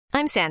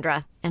I'm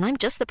Sandra, and I'm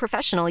just the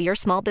professional your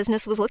small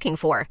business was looking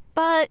for.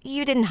 But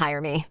you didn't hire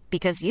me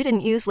because you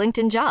didn't use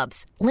LinkedIn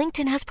Jobs.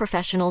 LinkedIn has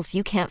professionals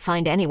you can't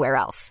find anywhere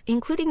else,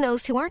 including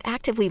those who aren't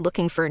actively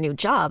looking for a new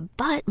job,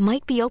 but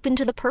might be open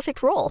to the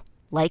perfect role,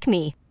 like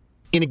me.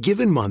 In a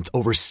given month,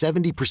 over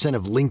 70%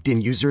 of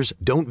LinkedIn users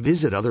don't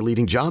visit other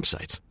leading job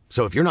sites.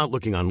 So if you're not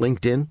looking on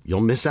LinkedIn,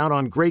 you'll miss out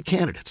on great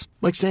candidates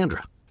like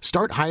Sandra.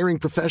 Start hiring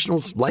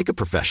professionals like a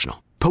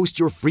professional. Post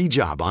your free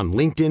job on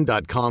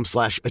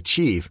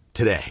linkedin.com/achieve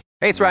today.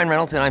 Hey, it's Ryan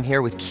Reynolds, and I'm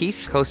here with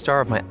Keith, co-star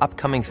of my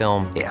upcoming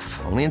film, If,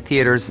 only in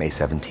theaters May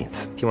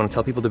 17th. Do you want to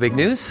tell people the big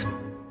news?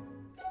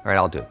 All right,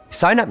 I'll do it.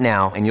 Sign up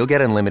now and you'll get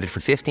unlimited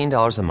for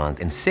 $15 a month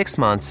and 6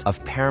 months of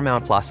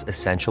Paramount Plus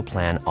Essential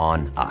Plan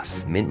on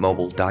us.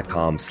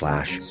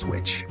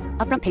 MintMobile.com/switch.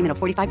 Upfront payment of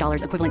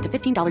 $45 equivalent to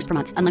 $15 per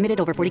month. Unlimited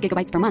over 40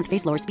 gigabytes per month.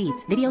 Face lower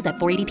speeds. Videos at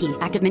 480p.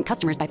 Active Mint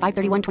customers by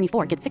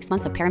 531.24 get 6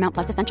 months of Paramount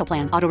Plus Essential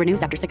Plan. Auto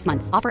renews after 6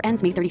 months. Offer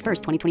ends May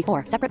 31st,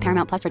 2024. Separate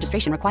Paramount Plus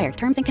registration required.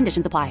 Terms and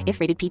conditions apply if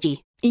rated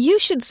PG. You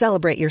should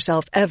celebrate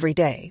yourself every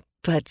day.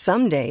 But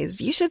some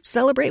days you should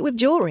celebrate with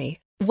jewelry.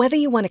 Whether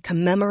you want to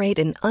commemorate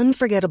an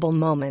unforgettable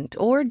moment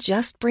or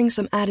just bring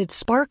some added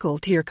sparkle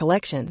to your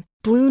collection,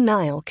 Blue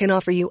Nile can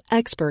offer you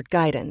expert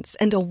guidance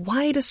and a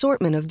wide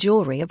assortment of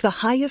jewelry of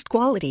the highest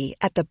quality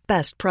at the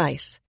best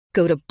price.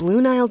 Go to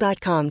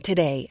BlueNile.com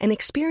today and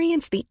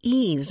experience the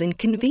ease and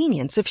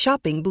convenience of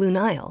shopping Blue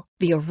Nile,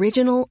 the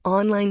original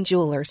online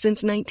jeweler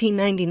since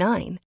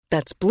 1999.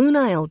 That's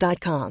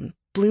BlueNile.com.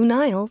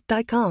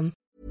 BlueNile.com.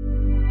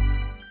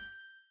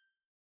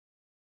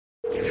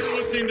 You're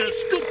listening to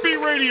Scoop B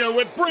Radio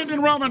with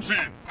Brendan Robinson.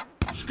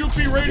 Scoop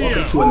B Radio.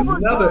 Welcome to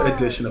another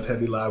edition of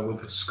Heavy Live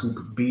with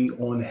Scoop B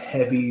on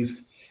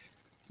Heavy's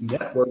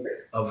network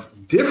of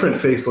different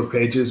Facebook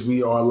pages.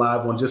 We are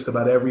live on just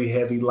about every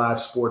Heavy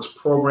Live sports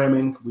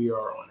programming. We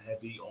are on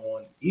Heavy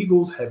on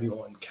Eagles, Heavy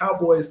on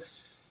Cowboys,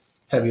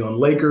 Heavy on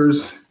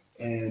Lakers,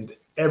 and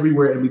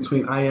everywhere in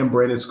between. I am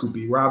Brandon Scoop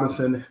B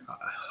Robinson,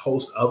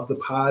 host of the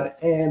pod,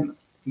 and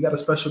we got a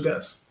special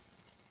guest,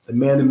 the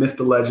man, the myth,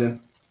 the legend,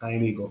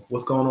 Ian Eagle.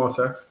 What's going on,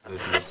 sir?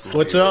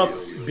 What's up,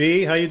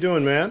 B? How you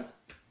doing, man?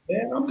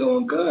 Yeah, I'm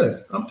doing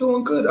good.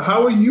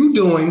 How are you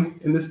doing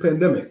in this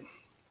pandemic?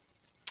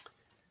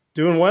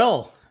 Doing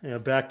well.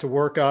 Back to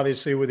work,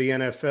 obviously, with the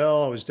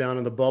NFL. I was down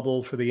in the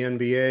bubble for the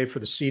NBA for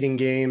the seeding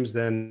games,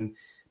 then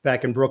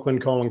back in Brooklyn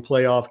calling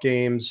playoff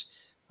games.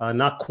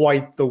 Not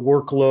quite the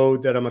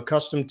workload that I'm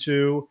accustomed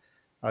to.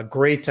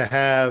 Great to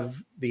have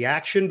the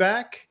action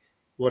back.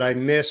 What I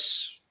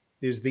miss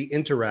is the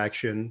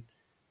interaction.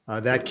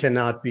 That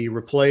cannot be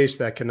replaced.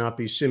 That cannot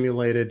be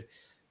simulated.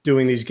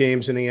 Doing these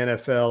games in the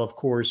NFL, of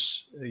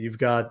course, you've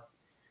got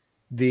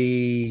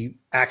the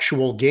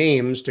actual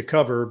games to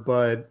cover,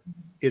 but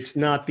it's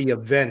not the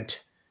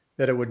event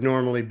that it would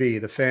normally be.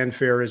 The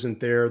fanfare isn't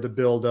there. The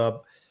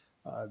buildup,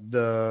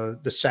 the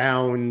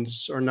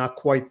sounds are not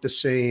quite the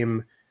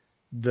same.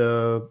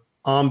 The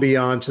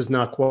ambiance is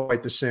not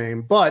quite the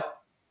same. But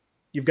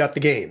you've got the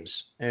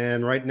games,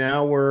 and right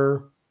now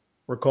we're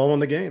calling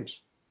the games.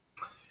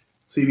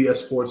 CBS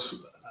Sports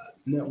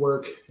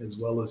Network, as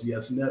well as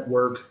Yes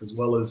Network, as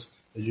well as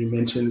you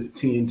mentioned,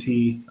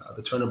 TNT,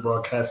 the Turner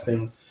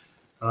Broadcasting.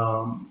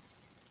 During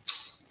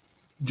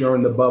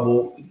the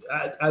bubble,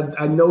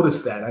 I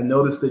noticed that. I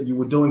noticed that you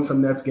were doing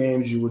some Nets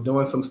games. You were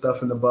doing some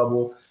stuff in the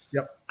bubble.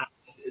 Yep.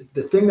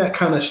 The thing that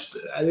kind of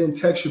I didn't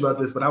text you about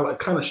this, but it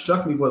kind of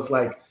struck me was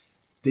like,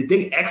 did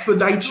they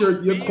expedite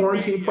your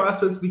quarantine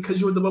process because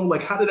you were in the bubble?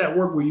 Like, how did that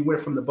work? Where you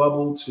went from the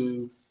bubble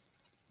to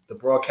the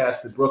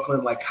broadcast in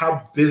Brooklyn? Like,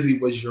 how busy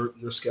was your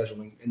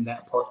scheduling in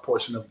that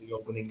portion of the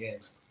opening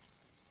games?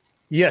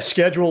 Yeah,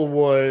 schedule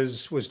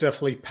was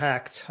definitely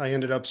packed. I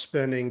ended up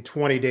spending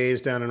 20 days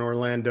down in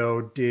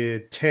Orlando,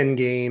 did 10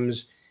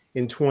 games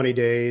in 20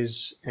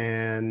 days,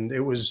 and it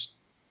was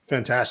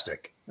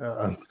fantastic.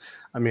 I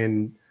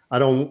mean, I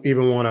don't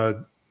even want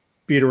to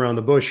beat around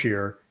the bush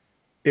here.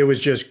 It was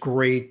just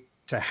great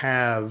to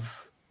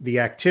have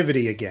the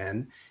activity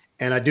again,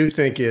 and I do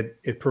think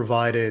it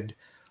provided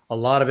a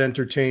lot of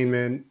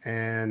entertainment,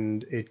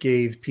 and it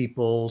gave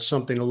people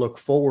something to look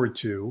forward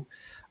to.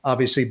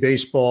 Obviously,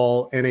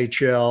 baseball,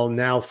 NHL,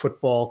 now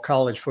football,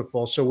 college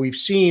football. So we've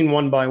seen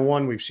one by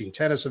one, we've seen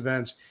tennis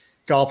events,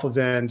 golf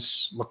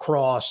events,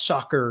 lacrosse,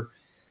 soccer.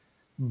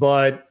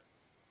 But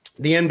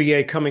the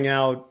NBA coming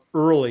out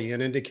early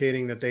and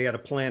indicating that they had a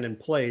plan in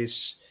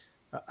place,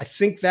 I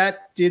think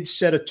that did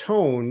set a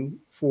tone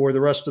for the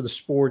rest of the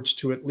sports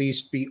to at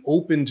least be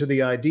open to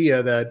the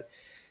idea that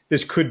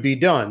this could be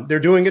done. They're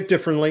doing it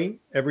differently.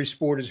 Every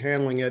sport is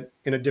handling it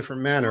in a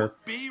different manner.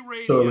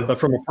 So, but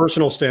from a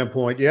personal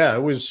standpoint, yeah,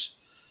 it was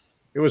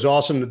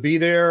awesome to be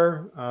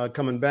there,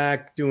 coming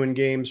back, doing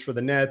games for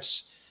the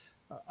Nets.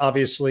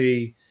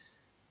 Obviously,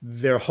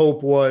 their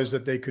hope was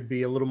that they could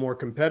be a little more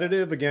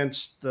competitive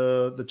against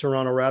the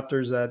Toronto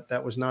Raptors.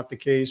 That was not the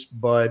case,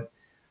 but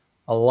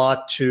a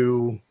lot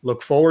to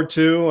look forward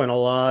to and a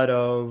lot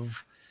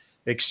of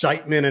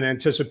excitement and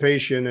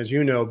anticipation, as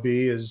you know,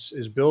 B, is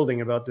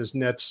building about this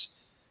Nets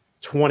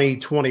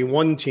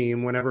 2021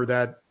 team whenever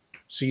that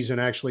season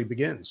actually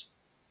begins.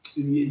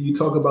 You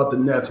talk about the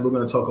Nets. We're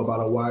going to talk about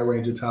a wide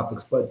range of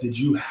topics, but did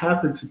you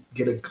happen to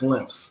get a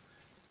glimpse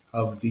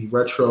of the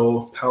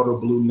retro powder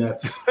blue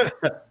Nets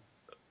that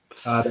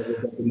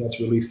the Nets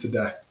released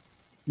today?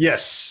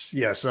 Yes.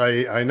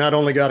 I not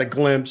only got a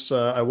glimpse,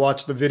 I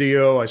watched the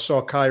video. I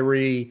saw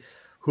Kyrie,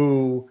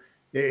 who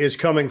is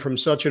coming from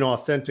such an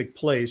authentic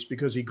place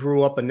because he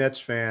grew up a Nets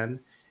fan.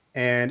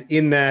 And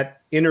in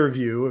that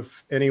interview,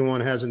 if anyone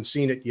hasn't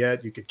seen it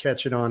yet, you could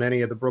catch it on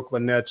any of the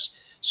Brooklyn Nets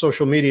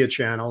social media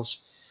channels.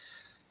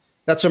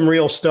 That's some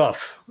real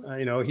stuff.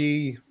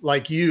 He,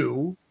 like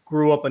you,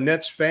 grew up a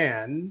Nets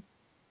fan,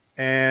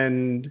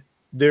 and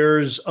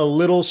there's a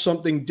little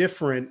something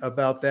different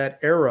about that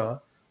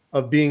era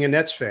of being a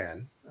Nets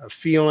fan,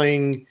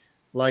 feeling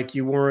like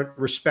you weren't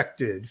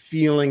respected,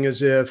 feeling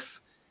as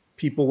if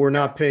people were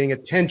not paying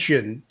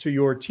attention to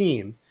your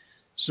team.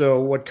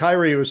 So what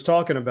Kyrie was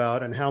talking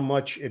about and how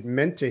much it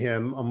meant to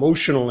him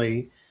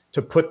emotionally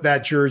to put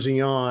that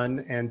jersey on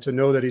and to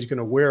know that he's going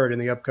to wear it in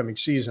the upcoming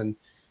season,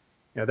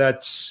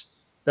 that's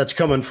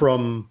coming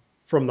from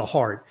the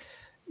heart.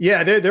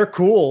 Yeah, they're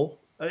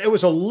cool. It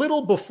was a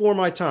little before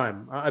my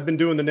time. I've been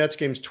doing the Nets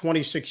games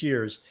 26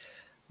 years.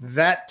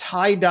 That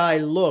tie-dye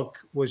look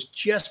was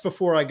just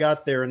before I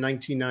got there in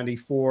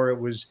 1994. It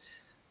was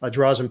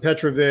Drazen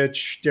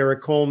Petrovic,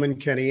 Derek Coleman,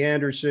 Kenny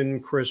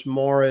Anderson, Chris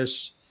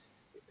Morris.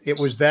 It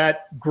was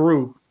that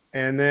group,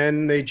 and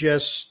then they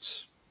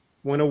just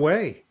went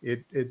away.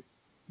 It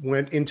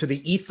went into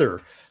the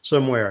ether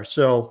somewhere.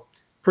 So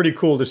pretty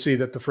cool to see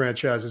that the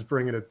franchise is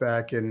bringing it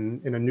back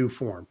in a new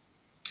form.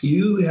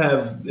 You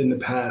have in the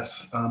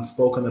past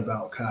spoken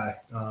about Kai,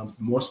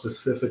 more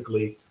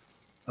specifically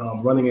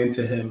running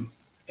into him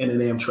in an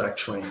Amtrak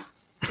train.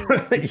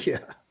 Yeah.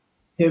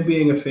 Him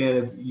being a fan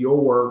of your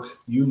work,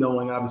 you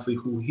knowing obviously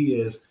who he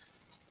is.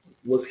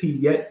 Was he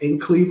yet in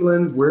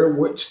Cleveland?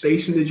 Which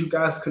station did you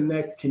guys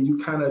connect? Can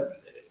you kind of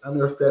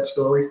unearth that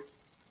story?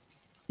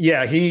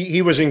 Yeah,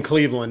 he was in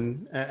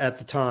Cleveland at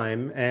the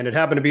time, and it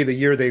happened to be the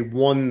year they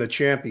won the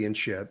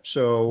championship.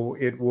 So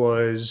it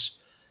was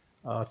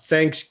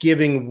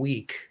Thanksgiving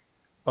week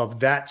of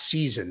that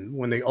season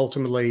when they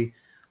ultimately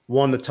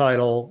won the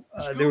title.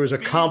 There was a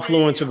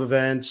confluence of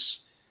events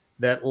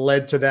that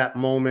led to that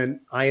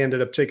moment. I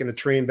ended up taking the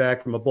train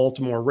back from a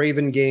Baltimore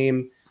Raven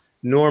game.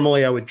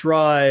 Normally I would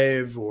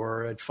drive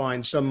or I'd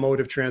find some mode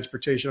of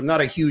transportation. I'm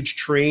not a huge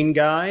train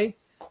guy,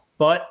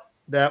 but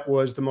that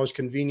was the most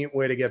convenient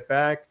way to get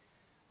back.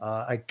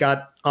 I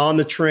got on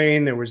the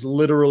train. There was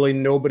literally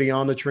nobody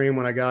on the train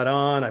when I got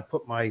on. I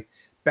put my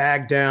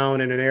bag down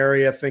in an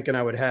area thinking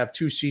I would have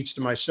 2 seats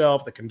to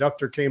myself. The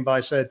conductor came by,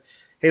 said,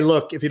 "Hey,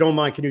 look, if you don't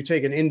mind, can you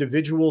take an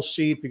individual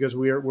seat because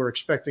we're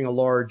expecting a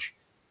large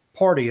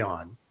party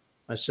on?"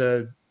 I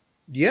said,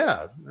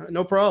 "Yeah,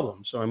 no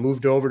problem." So I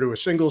moved over to a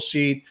single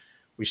seat.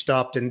 We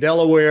stopped in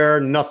Delaware,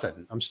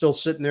 nothing. I'm still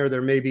sitting there.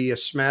 There may be a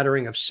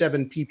smattering of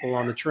 7 people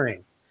on the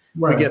train.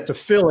 Right. We get to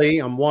Philly.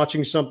 I'm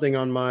watching something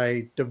on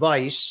my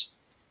device,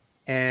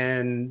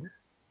 and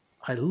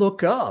I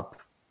look up,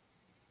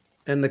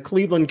 and the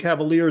Cleveland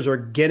Cavaliers are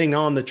getting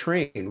on the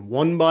train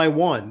one by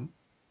one.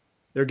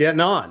 They're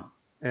getting on,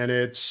 and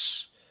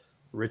it's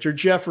Richard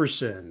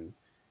Jefferson.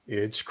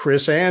 It's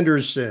Chris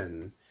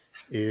Anderson.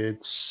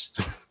 It's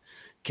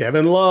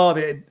Kevin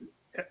Love.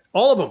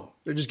 All of them.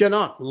 They're just getting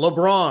on.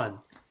 LeBron.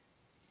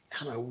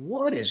 I'm like,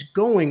 what is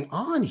going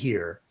on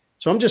here?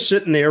 So I'm just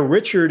sitting there.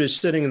 Richard is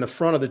sitting in the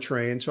front of the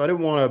train, so I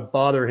didn't want to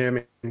bother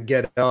him and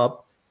get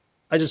up.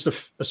 I just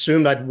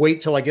assumed I'd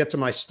wait till I get to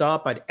my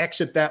stop. I'd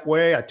exit that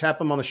way. I'd tap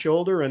him on the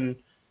shoulder, and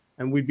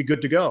we'd be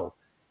good to go.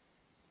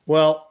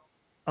 Well,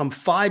 I'm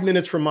 5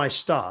 minutes from my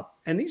stop,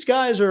 and these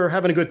guys are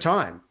having a good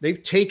time.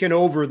 They've taken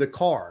over the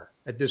car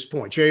at this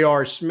point.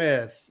 J.R.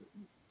 Smith.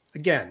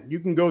 Again, you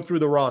can go through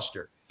the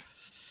roster.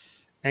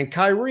 And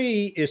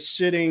Kyrie is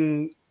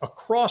sitting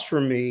across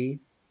from me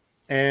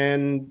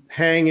and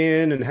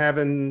hanging and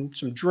having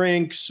some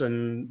drinks,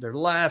 and they're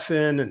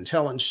laughing and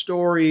telling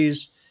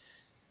stories.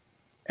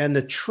 And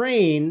the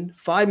train,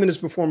 5 minutes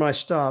before my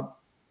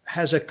stop,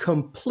 has a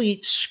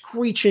complete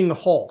screeching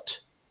halt,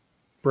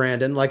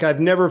 Brandon, like I've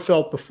never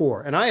felt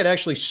before. And I had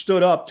actually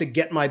stood up to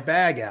get my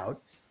bag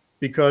out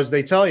because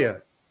they tell you,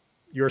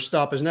 your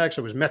stop is next.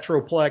 It was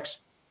Metroplex.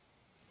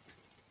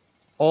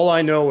 All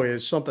I know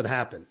is something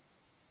happened.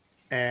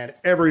 And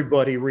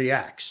everybody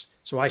reacts.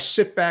 So I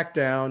sit back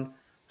down.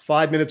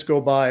 5 minutes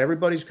go by.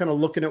 Everybody's kind of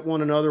looking at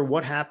one another.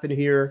 What happened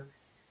here?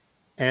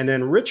 And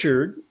then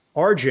Richard,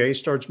 RJ,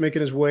 starts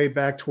making his way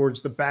back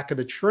towards the back of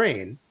the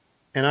train.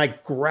 And I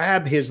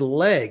grab his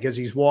leg as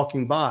he's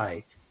walking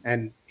by.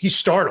 And he's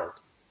startled.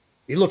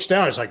 He looks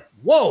down. He's like,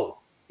 whoa.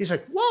 He's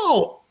like,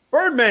 whoa,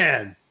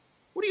 Birdman,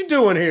 what are you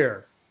doing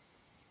here?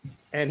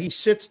 And he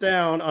sits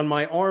down on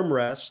my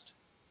armrest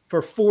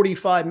for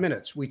 45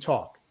 minutes. We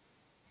talk.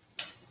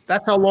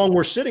 That's how long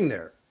we're sitting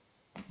there.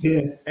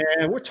 Yeah.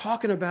 And we're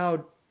talking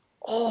about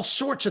all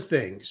sorts of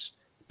things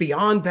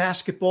beyond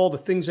basketball, the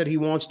things that he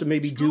wants to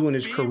maybe do in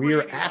his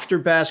career after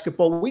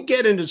basketball. We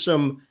get into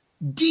some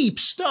deep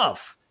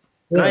stuff.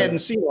 And I hadn't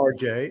seen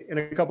RJ in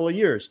a couple of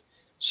years.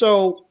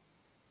 So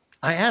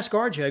I ask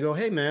RJ, I go,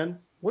 hey, man,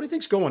 what do you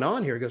think's going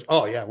on here? He goes,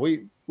 oh, yeah,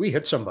 we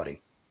hit somebody.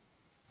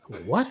 I go,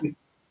 what?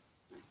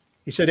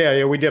 He said,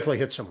 yeah, we definitely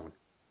hit someone.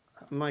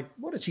 I'm like,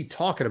 what is he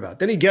talking about?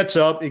 Then he gets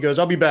up. He goes,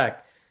 I'll be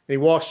back. And he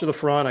walks to the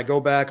front. I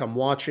go back. I'm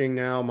watching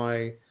now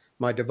my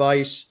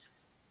device.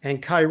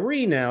 And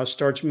Kyrie now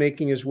starts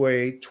making his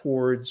way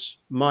towards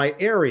my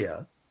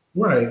area.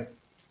 Right.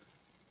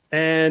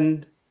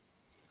 And,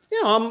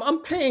 I'm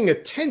paying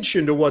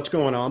attention to what's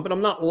going on, but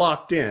I'm not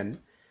locked in.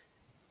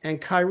 And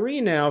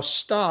Kyrie now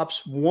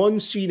stops one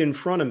seat in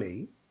front of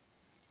me.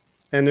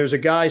 And there's a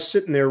guy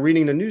sitting there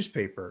reading the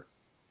newspaper.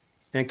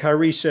 And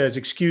Kyrie says,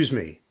 excuse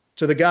me,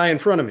 to the guy in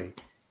front of me.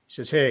 He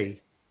says,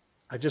 hey,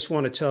 I just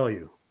want to tell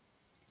you,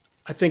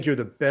 I think you're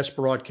the best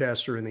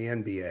broadcaster in the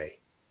NBA.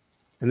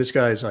 And this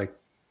guy is like,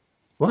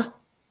 what?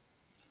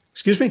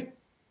 Excuse me?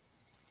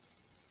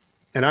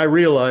 And I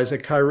realize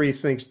that Kyrie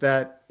thinks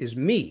that is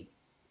me.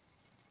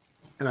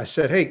 And I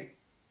said, hey,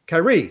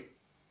 Kyrie,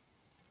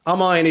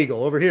 I'm Ian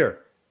Eagle over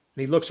here.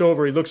 And he looks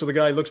over, he looks at the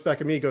guy, he looks back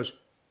at me, he goes,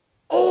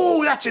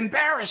 oh, that's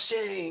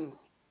embarrassing.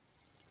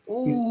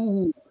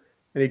 Ooh.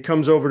 And he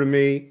comes over to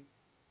me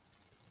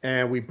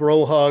and we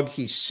bro hug.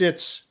 He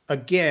sits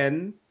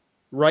again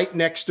right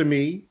next to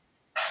me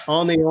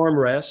on the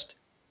armrest.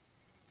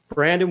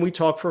 Brandon, we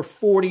talked for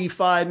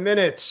 45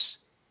 minutes.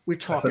 We're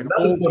talking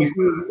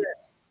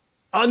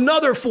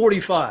another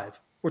 45.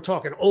 We're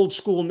talking old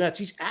school Nets.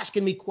 He's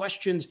asking me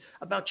questions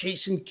about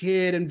Jason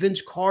Kidd and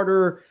Vince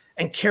Carter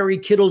and Kerry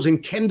Kittles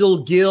and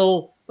Kendall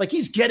Gill. Like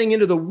he's getting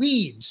into the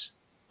weeds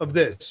of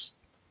this.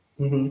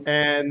 Mm-hmm.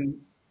 And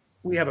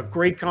we have a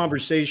great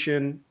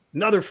conversation.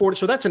 Another 40.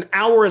 So that's an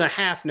hour and a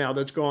half now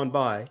that's gone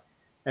by.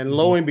 And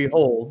lo and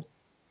behold,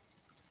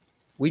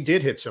 we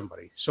did hit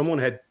somebody. Someone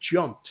had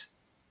jumped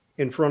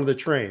in front of the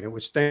train. It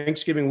was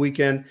Thanksgiving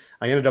weekend.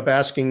 I ended up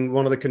asking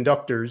one of the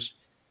conductors,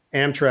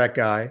 Amtrak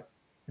guy,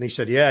 and he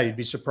said, yeah, you'd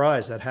be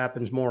surprised. That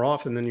happens more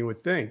often than you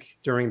would think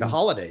during the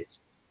holidays.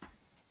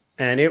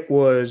 And it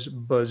was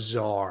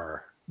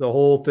bizarre. The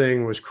whole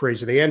thing was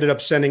crazy. They ended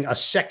up sending a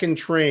second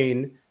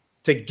train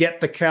to get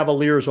the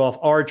Cavaliers off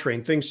our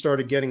train. Things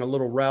started getting a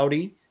little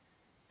rowdy,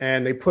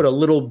 and they put a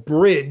little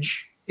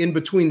bridge in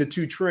between the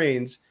two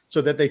trains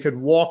so that they could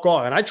walk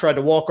off. And I tried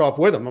to walk off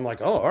with them. I'm like,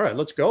 oh, all right,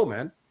 let's go,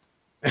 man.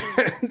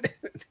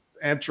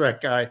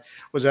 Amtrak guy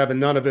was having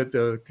none of it.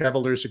 The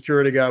Cavalier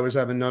security guy was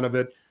having none of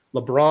it.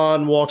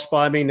 LeBron walks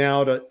by me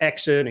now to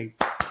exit, and he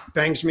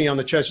bangs me on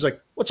the chest. He's like,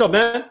 what's up,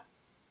 man?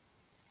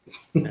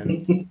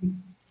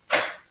 And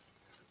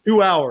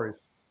 2 hours.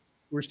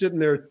 We're sitting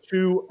there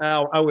 2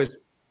 hours. I was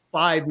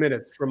 5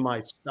 minutes from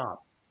my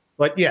stop.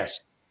 But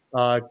yes,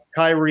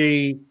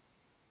 Kyrie,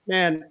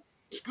 man,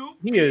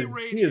 he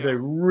is a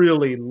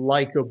really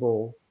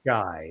likable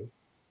guy.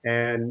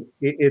 And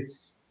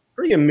it's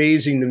pretty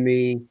amazing to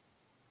me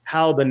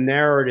how the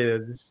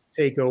narratives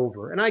take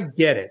over. And I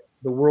get it.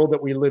 The world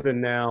that we live in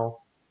now,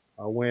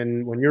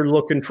 when you're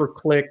looking for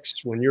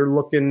clicks, when you're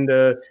looking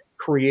to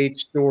create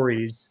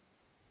stories,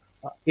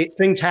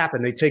 things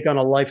happen. They take on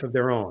a life of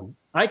their own.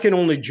 I can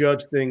only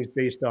judge things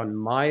based on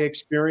my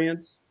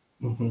experience.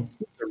 Mm-hmm.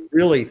 He's a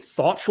really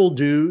thoughtful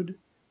dude.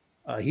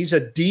 He's a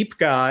deep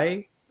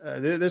guy.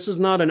 This is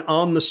not an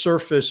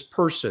on-the-surface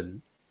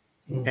person.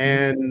 Mm-hmm.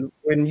 And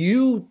when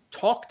you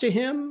talk to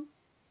him,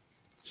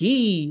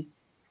 he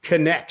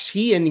connects.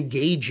 He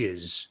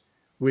engages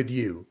with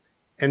you.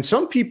 And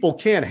some people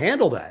can't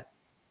handle that.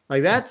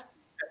 Like that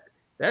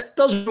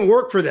doesn't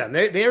work for them.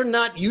 They're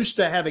not used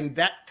to having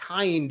that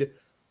kind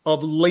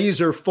of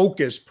laser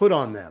focus put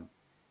on them.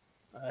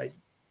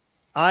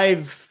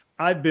 I've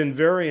been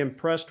very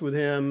impressed with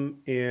him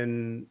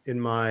in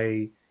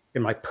my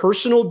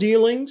personal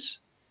dealings,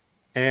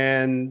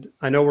 and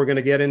I know we're going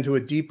to get into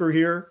it deeper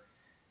here.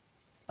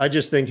 I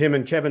just think him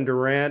and Kevin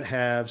Durant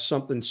have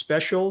something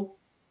special,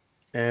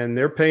 and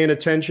they're paying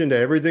attention to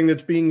everything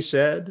that's being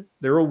said.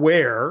 They're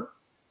aware.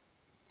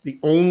 The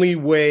only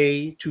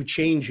way to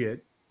change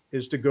it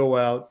is to go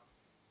out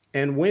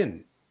and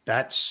win.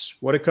 That's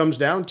what it comes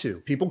down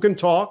to. People can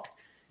talk,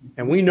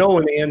 and we know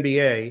in the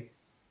NBA,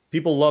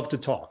 people love to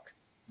talk.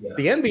 Yes.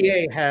 The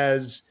NBA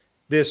has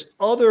this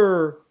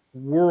other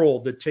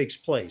world that takes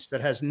place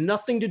that has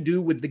nothing to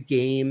do with the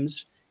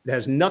games. It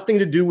has nothing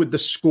to do with the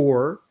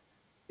score.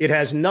 It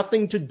has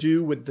nothing to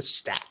do with the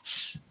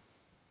stats.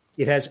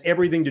 It has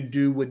everything to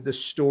do with the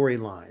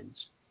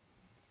storylines.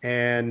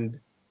 And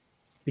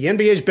the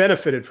NBA's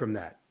benefited from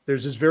that.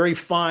 There's this very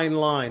fine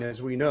line,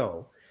 as we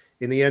know,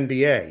 in the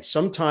NBA.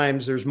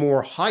 Sometimes there's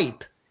more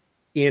hype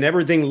in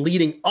everything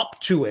leading up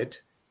to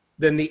it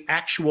than the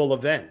actual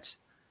event.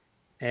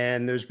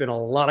 And there's been a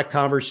lot of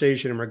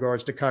conversation in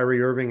regards to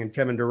Kyrie Irving and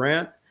Kevin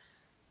Durant.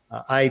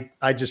 I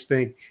just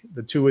think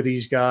the two of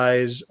these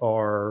guys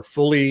are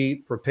fully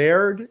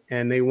prepared,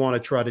 and they want to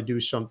try to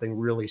do something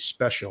really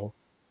special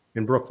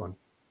in Brooklyn.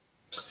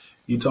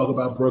 You talk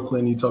about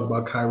Brooklyn, you talk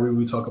about Kyrie,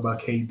 we talk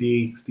about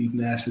KD. Steve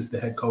Nash is the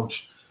head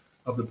coach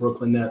of the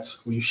Brooklyn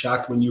Nets. Were you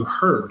shocked when you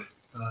heard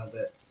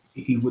that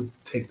he would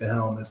take the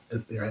helm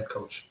as their head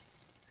coach?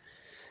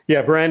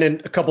 Yeah, Brandon,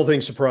 a couple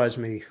things surprised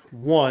me.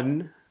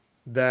 One,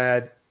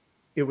 that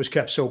it was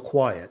kept so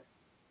quiet.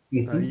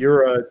 Mm-hmm.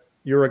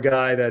 You're a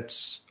guy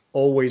that's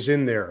always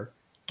in there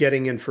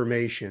getting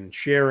information,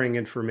 sharing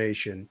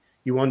information.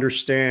 You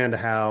understand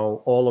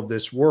how all of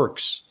this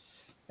works.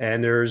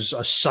 And there's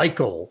a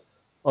cycle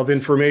of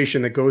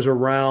information that goes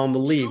around the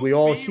league. We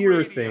all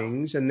hear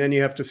things, and then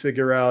you have to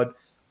figure out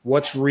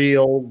what's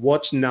real,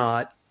 what's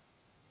not.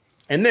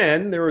 And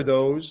then there are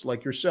those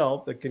like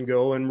yourself that can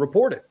go and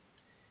report it.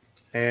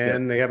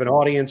 And they have an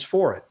audience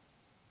for it.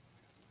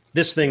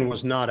 This thing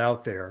was not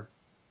out there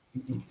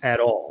at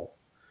all.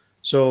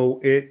 So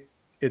it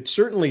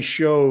certainly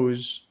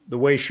shows the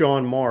way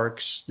Sean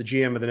Marks, the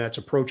GM of the Nets,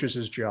 approaches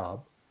his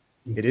job.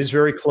 It is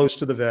very close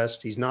to the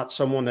vest. He's not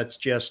someone that's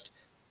just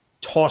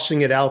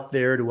tossing it out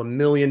there to a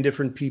million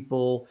different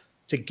people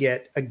to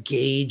get a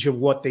gauge of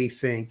what they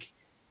think.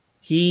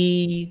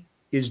 He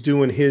is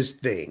doing his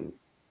thing,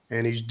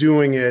 and he's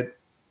doing it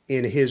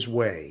in his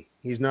way.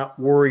 He's not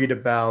worried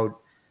about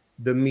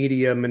the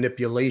media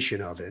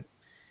manipulation of it.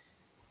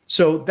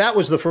 So that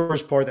was the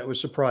first part that was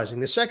surprising.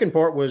 The second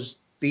part was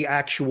the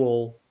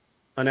actual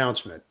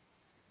announcement.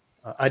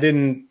 I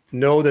didn't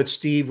know that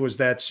Steve was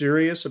that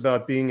serious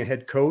about being a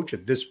head coach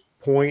at this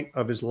point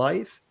of his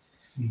life.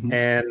 Mm-hmm.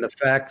 And the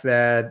fact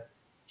that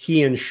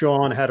he and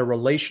Sean had a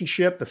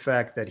relationship, the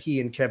fact that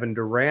he and Kevin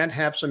Durant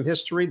have some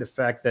history, the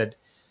fact that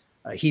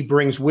he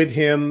brings with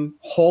him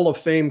Hall of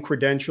Fame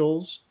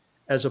credentials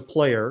as a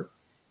player.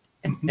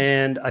 Mm-hmm.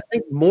 And I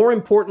think more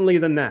importantly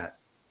than that,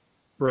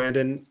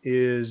 Brandon,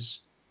 is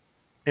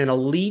an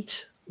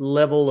elite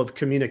level of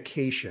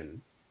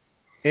communication.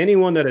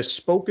 Anyone that has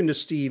spoken to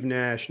Steve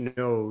Nash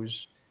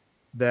knows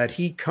that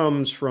he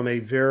comes from a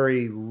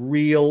very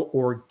real,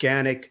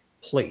 organic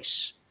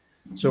place.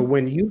 So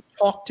when you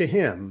talk to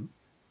him,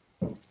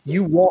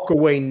 you walk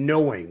away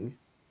knowing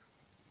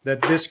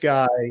that this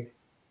guy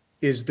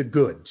is the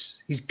goods.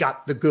 He's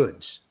got the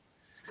goods.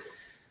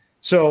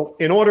 So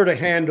in order to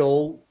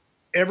handle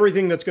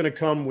everything that's going to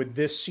come with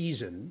this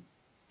season,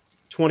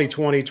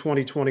 2020,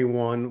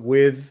 2021,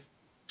 with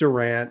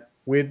Durant,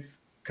 with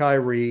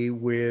Kyrie,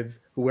 with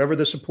whoever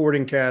the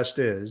supporting cast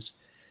is,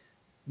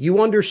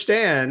 you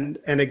understand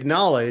and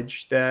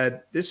acknowledge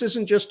that this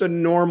isn't just a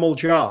normal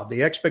job.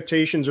 The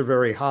expectations are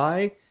very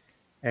high,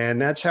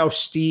 and that's how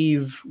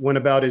Steve went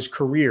about his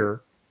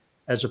career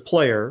as a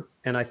player.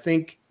 And I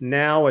think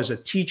now as a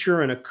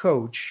teacher and a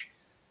coach,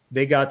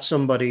 they got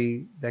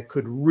somebody that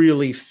could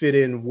really fit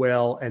in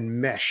well and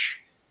mesh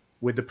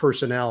with the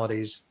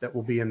personalities that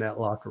will be in that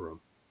locker room.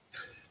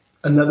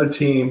 Another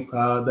team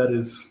that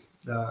is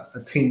a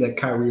team that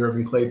Kyrie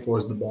Irving played for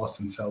is the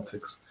Boston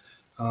Celtics.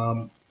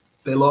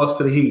 They lost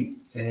to the Heat.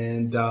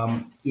 And,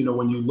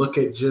 when you look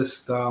at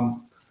just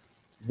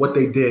what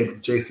they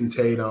did, Jason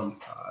Tatum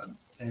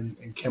and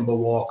Kemba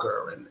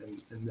Walker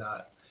and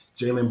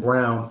Jaylen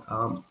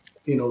Brown,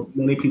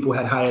 many people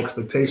had high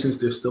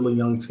expectations. They're still a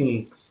young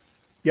team.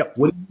 Yep.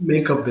 What do you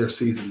make of their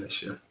season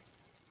this year?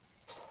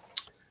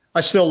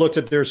 I still looked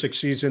at their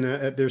season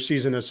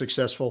as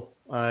successful.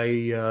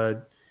 I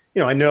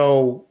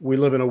know we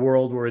live in a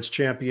world where it's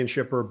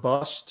championship or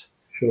bust.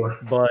 Sure.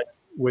 But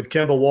with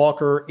Kemba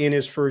Walker in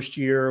his first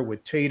year,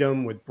 with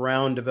Tatum, with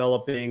Brown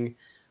developing,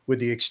 with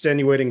the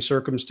extenuating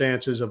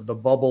circumstances of the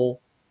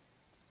bubble,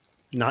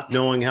 not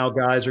knowing how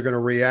guys are going to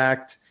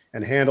react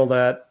and handle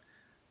that,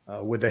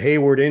 with the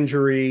Hayward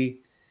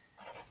injury,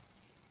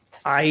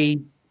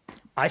 I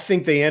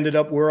think they ended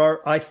up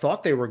where I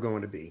thought they were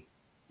going to be.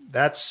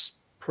 That's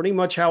pretty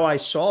much how I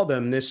saw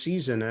them this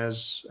season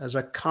as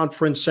a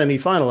conference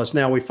semifinalist.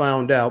 Now we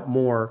found out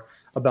more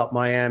about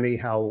Miami,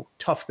 how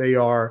tough they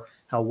are,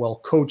 how well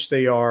coached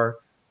they are,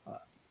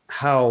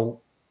 how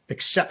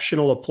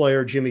exceptional a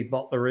player Jimmy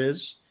Butler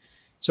is.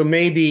 So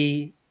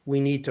maybe we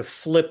need to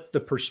flip the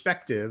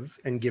perspective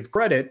and give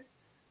credit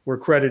where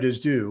credit is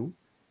due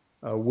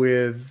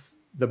with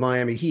the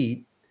Miami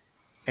Heat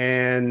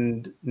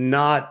and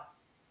not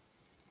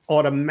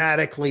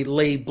automatically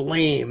lay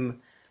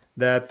blame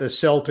that the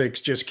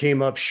Celtics just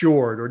came up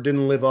short or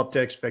didn't live up to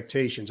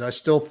expectations. I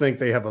still think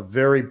they have a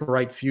very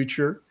bright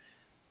future.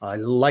 I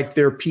like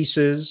their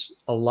pieces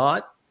a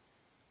lot.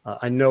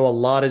 I know a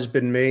lot has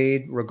been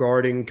made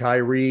regarding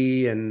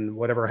Kyrie and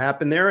whatever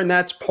happened there, and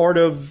that's part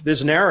of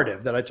this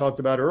narrative that I talked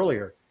about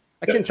earlier.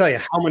 I can tell you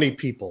how many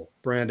people,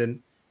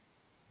 Brandon,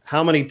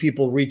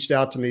 reached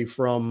out to me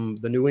from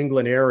the New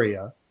England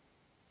area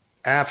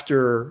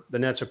after the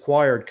Nets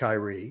acquired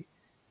Kyrie,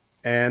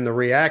 and the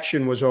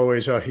reaction was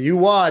always, you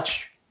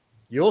watch,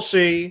 you'll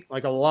see,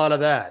 like a lot of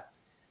that.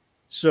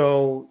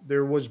 So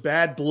there was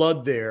bad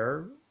blood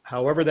there.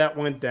 However that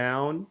went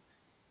down,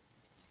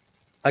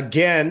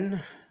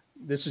 again,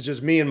 this is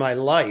just me in my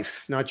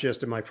life, not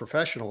just in my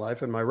professional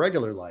life, in my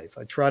regular life.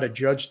 I try to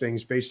judge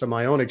things based on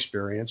my own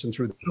experience and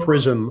through the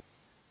prism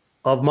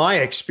of my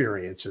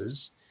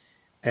experiences.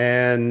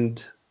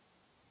 And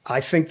I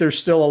think there's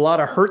still a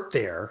lot of hurt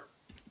there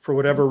for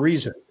whatever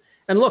reason.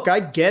 And look, I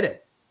get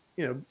it.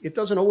 It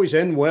doesn't always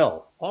end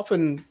well.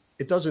 Often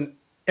it doesn't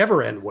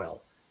ever end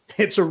well.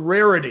 It's a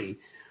rarity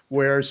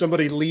where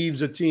somebody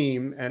leaves a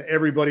team and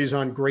everybody's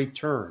on great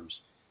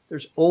terms.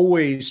 There's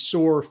always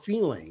sore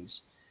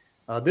feelings.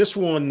 This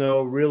one,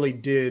 though, really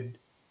did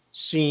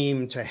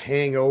seem to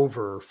hang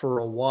over for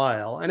a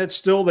while, and it's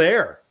still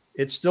there.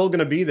 It's still going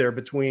to be there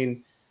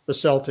between the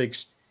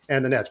Celtics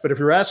and the Nets. But if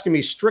you're asking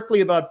me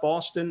strictly about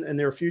Boston and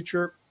their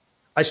future,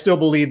 I still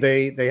believe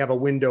they have a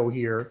window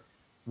here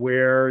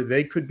where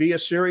they could be a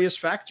serious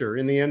factor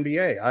in the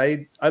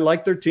NBA. I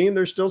like their team.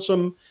 There's still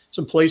some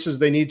places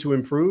they need to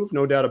improve,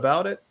 no doubt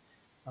about it.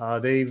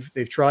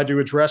 They've tried to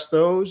address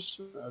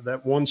those.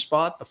 That one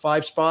spot, the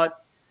 5 spot,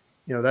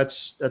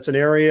 that's an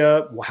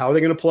area. How are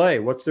they going to play?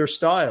 What's their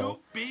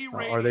style?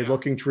 Are they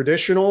looking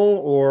traditional,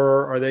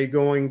 or are they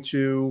going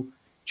to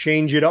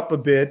change it up a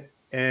bit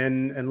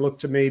and look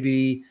to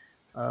maybe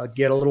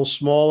get a little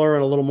smaller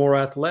and a little more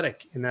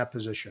athletic in that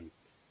position?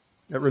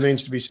 That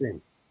remains to be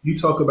seen. You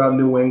talk about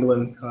New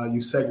England. You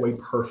segue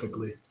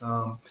perfectly.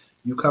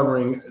 You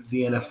covering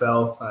the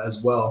NFL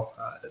as well.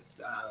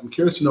 I'm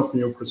curious to know from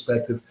your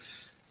perspective,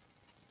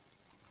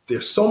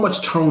 there's so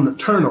much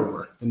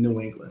turnover in New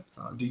England.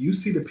 Do you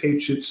see the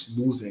Patriots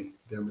losing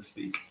their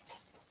mystique?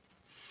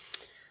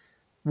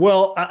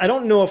 Well, I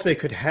don't know if they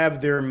could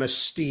have their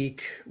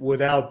mystique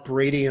without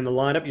Brady in the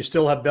lineup. You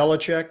still have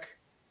Belichick,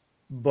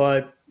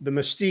 but the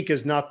mystique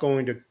is not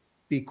going to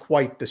be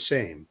quite the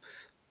same.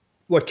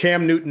 What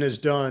Cam Newton has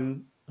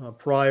done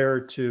prior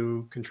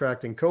to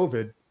contracting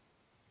COVID,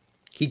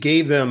 he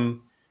gave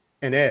them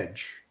an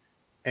edge,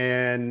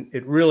 and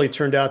it really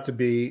turned out to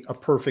be a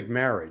perfect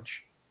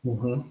marriage.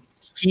 Mm-hmm.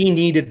 He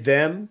needed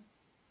them,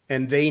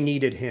 and they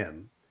needed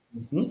him,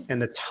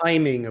 and the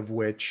timing of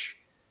which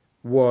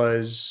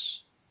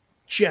was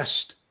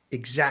just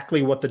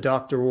exactly what the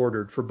doctor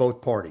ordered for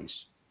both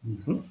parties.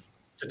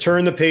 To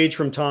turn the page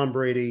from Tom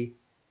Brady,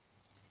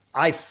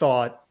 I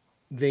thought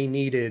they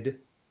needed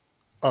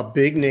a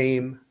big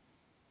name,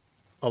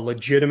 a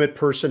legitimate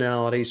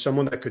personality,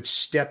 someone that could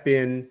step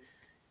in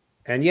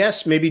and,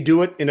 yes, maybe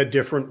do it in a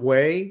different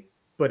way.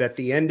 But at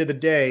the end of the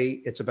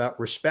day, it's about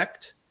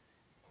respect,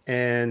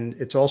 and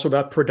it's also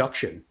about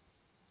production.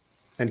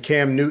 And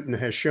Cam Newton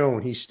has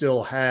shown he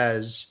still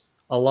has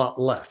a lot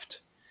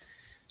left.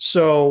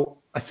 So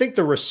I think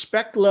the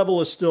respect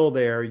level is still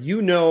there.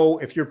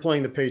 If you're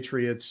playing the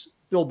Patriots,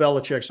 Bill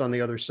Belichick's on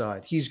the other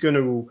side. He's going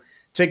to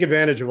take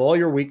advantage of all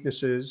your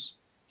weaknesses.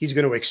 He's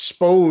going to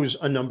expose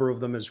a number of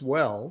them as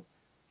well.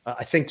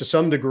 I think to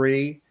some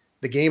degree,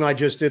 the game I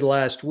just did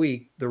last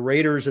week, the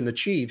Raiders and the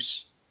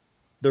Chiefs,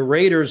 the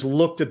Raiders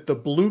looked at the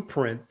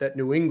blueprint that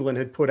New England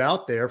had put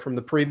out there from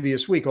the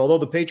previous week. Although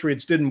the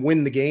Patriots didn't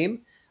win the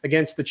game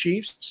against the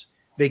Chiefs,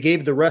 they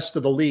gave the rest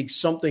of the league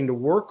something to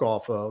work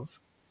off of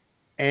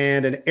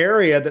and an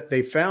area that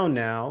they found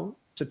now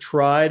to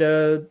try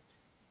to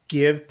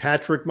give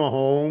Patrick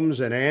Mahomes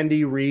and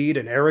Andy Reid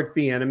and Eric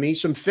Bieniemy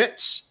some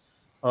fits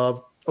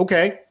of,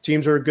 okay,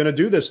 teams are going to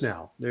do this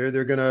now.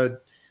 They're going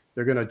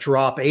to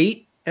drop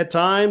 8 at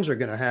times. They're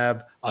going to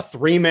have a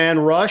 3-man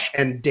rush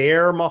and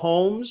dare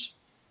Mahomes,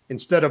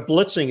 instead of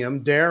blitzing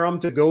him, dare him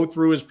to go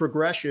through his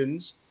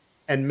progressions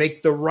and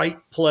make the right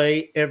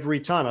play every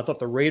time. I thought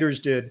the Raiders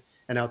did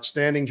an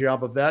outstanding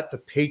job of that. The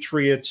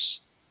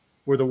Patriots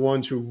were the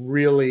ones who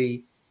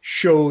really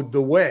showed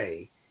the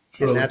way.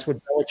 And that's what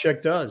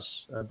Belichick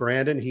does.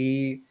 Brandon,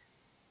 he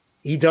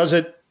does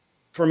it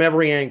from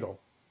every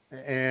angle.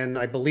 And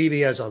I believe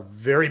he has a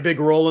very big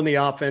role in the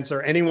offense.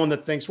 Or anyone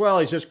that thinks, well,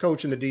 he's just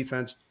coaching the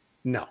defense.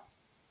 No,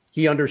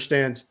 he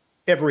understands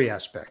every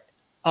aspect.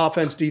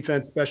 Offense,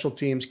 defense, special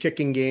teams,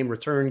 kicking game,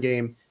 return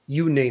game,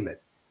 you name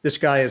it. This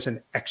guy is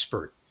an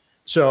expert.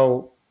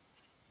 So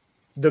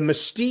the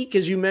mystique,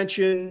 as you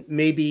mentioned,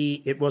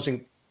 maybe it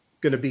wasn't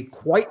going to be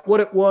quite what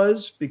it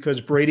was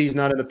because Brady's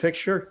not in the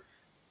picture.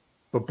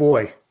 But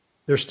boy,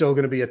 they're still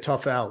going to be a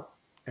tough out.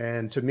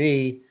 And to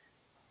me,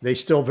 they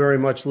still very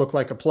much look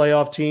like a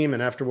playoff team.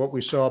 And after what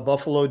we saw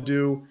Buffalo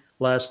do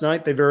last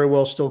night, they very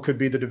well still could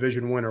be the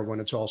division winner when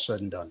it's all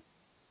said and done.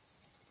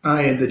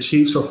 And the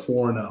Chiefs are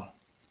 4-0.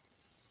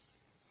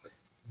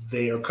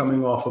 They are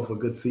coming off of a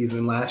good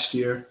season last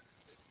year.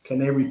 Can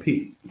they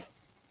repeat?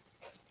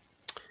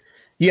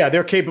 Yeah,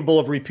 they're capable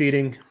of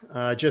repeating.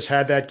 Just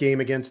had that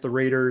game against the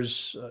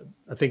Raiders.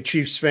 I think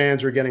Chiefs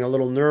fans are getting a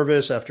little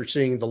nervous after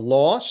seeing the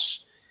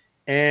loss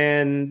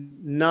and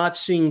not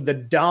seeing the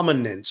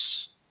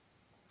dominance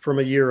from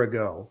a year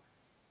ago.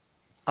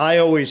 I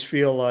always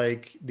feel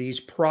like these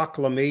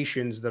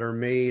proclamations that are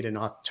made in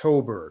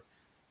October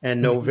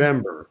and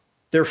November,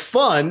 they're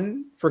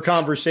fun for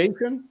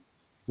conversation,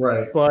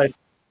 right? But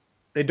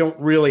they don't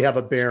really have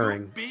a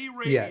bearing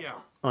yet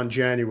on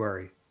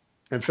January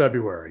and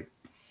February.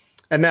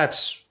 And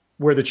that's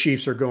where the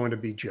Chiefs are going to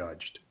be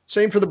judged.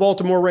 Same for the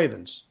Baltimore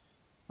Ravens.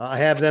 I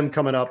have them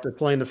coming up. They're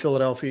playing the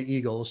Philadelphia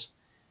Eagles.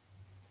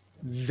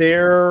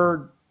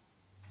 They're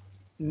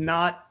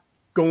not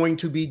going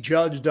to be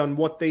judged on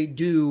what they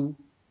do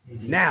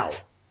now.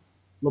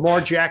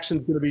 Lamar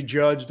Jackson's going to be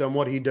judged on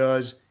what he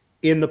does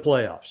in the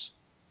playoffs.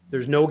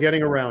 There's no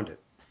getting around it.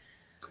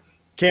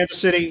 Kansas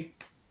City,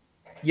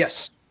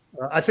 yes,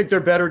 I think they're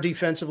better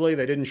defensively.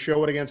 They didn't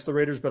show it against the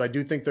Raiders, but I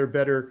do think they're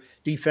better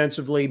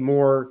defensively,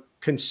 more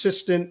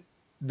consistent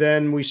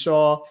than we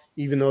saw,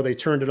 even though they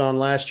turned it on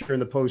last year in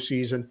the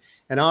postseason.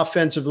 And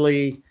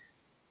offensively,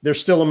 they're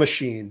still a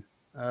machine.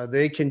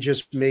 They can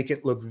just make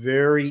it look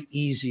very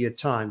easy at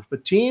times.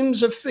 But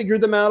teams have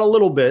figured them out a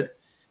little bit,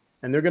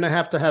 and they're going to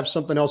have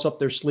something else up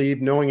their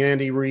sleeve. Knowing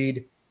Andy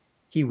Reid,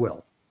 he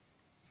will.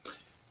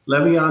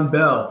 Le'Veon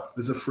Bell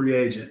is a free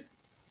agent.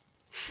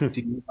 Do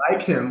you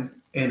like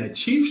him in a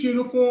Chiefs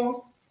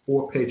uniform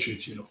or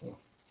Patriots uniform?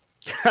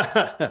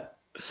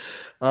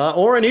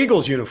 Or an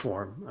Eagles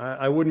uniform.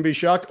 I wouldn't be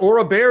shocked. Or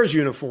a Bears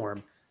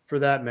uniform, for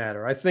that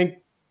matter. I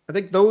think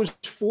those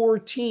four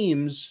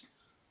teams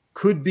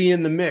could be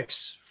in the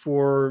mix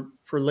for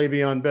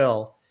Le'Veon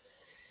Bell.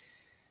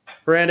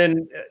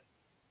 Brandon,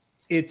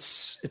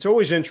 it's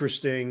always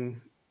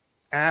interesting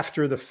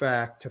after the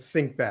fact to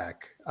think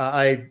back.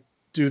 I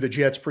do the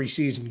Jets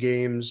preseason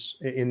games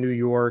in New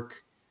York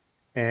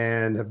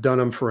and have done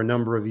them for a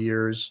number of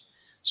years.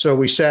 So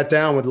we sat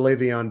down with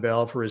Le'Veon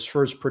Bell for his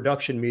first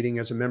production meeting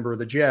as a member of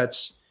the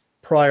Jets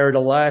prior to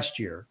last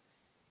year.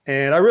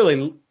 And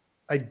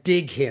I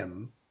dig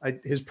him.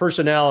 His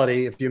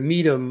personality, if you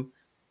meet him,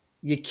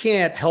 you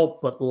can't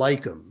help but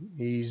like him.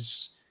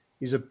 He's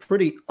a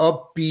pretty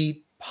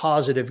upbeat,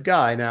 positive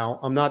guy. Now,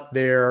 I'm not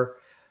there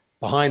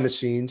behind the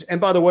scenes. And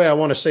by the way, I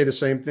want to say the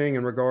same thing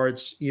in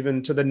regards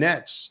even to the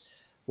Nets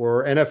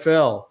or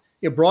NFL.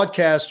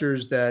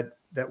 Broadcasters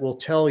that will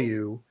tell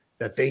you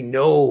that they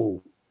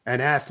know an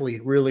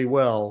athlete really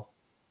well,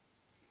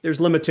 there's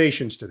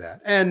limitations to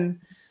that. And,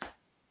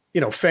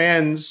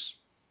 fans,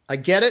 I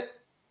get it.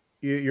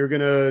 You're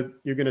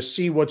gonna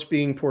see what's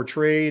being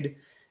portrayed,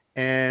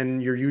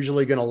 and you're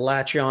usually going to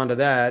latch onto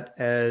that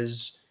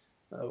as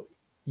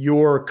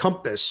your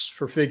compass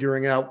for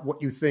figuring out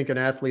what you think an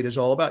athlete is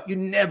all about. You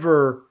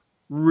never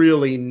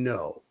really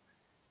know.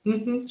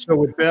 Mm-hmm. So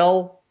with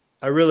Bell,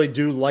 I really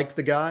do like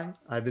the guy.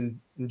 I've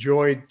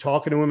enjoyed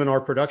talking to him in our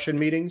production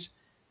meetings.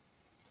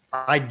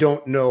 I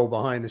don't know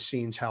behind the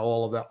scenes how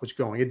all of that was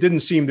going. It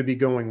didn't seem to be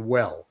going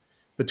well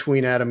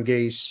between Adam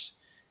Gase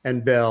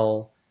and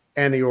Bell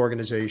and the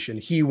organization.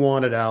 He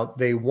wanted out.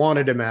 They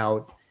wanted him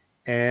out.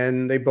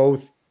 And they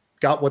both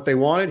got what they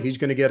wanted. He's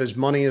going to get his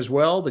money as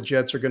well. The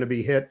Jets are going to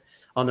be hit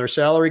on their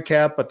salary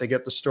cap, but they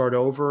get to start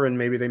over, and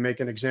maybe they make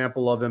an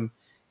example of him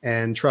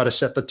and try to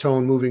set the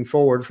tone moving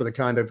forward for the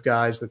kind of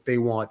guys that they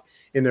want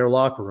in their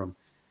locker room.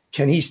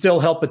 Can he still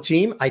help a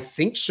team? I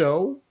think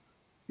so.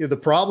 The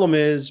problem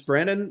is,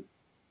 Brandon,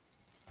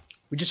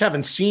 we just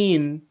haven't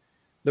seen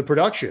the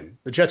production.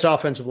 The Jets'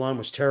 offensive line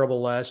was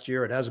terrible last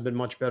year. It hasn't been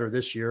much better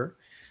this year.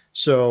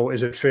 So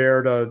is it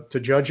fair to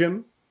judge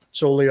him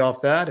solely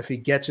off that? If he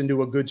gets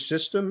into a good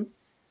system,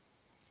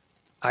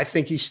 I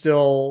think he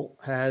still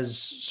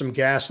has some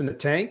gas in the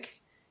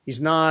tank.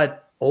 He's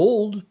not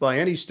old by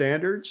any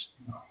standards.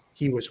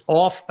 He was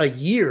off a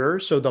year,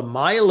 so the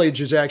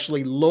mileage is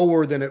actually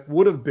lower than it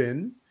would have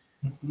been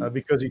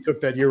because he took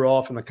that year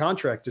off in the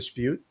contract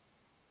dispute.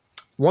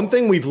 One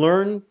thing we've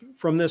learned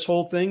from this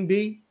whole thing,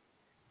 B,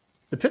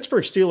 the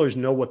Pittsburgh Steelers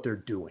know what they're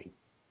doing.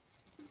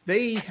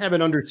 They have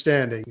an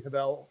understanding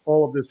about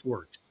all of this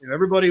works.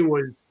 Everybody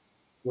was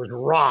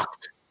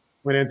rocked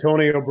when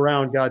Antonio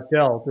Brown got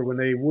dealt, or when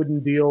they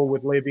wouldn't deal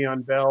with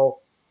Le'Veon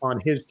Bell on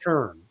his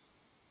terms.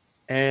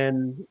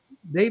 And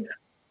they've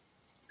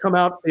come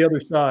out the other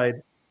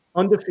side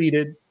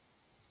undefeated.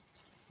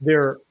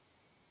 They're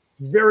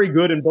very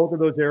good in both of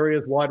those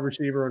areas, wide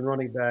receiver and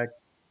running back.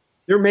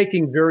 They're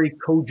making very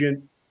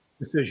cogent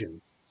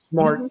decisions,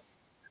 smart.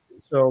 Mm-hmm.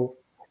 So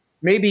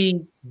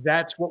maybe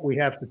that's what we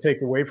have to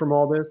take away from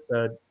all this,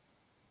 that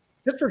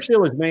Pittsburgh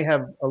Steelers may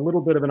have a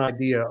little bit of an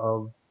idea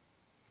of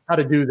how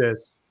to do this,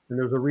 and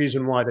there's a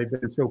reason why they've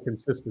been so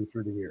consistent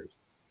through the years.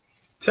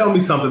 Tell me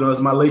something, or as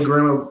my late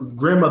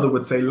grandmother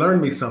would say,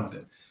 learn me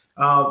something.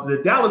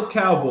 The Dallas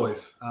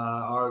Cowboys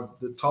are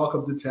the talk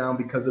of the town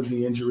because of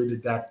the injury to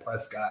Dak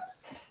Prescott.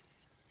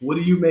 What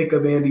do you make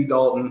of Andy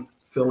Dalton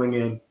filling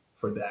in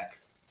for Dak?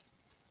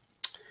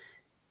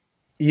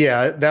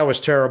 Yeah, that was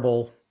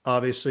terrible.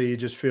 Obviously, you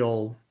just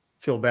feel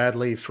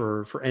badly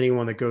for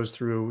anyone that goes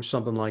through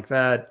something like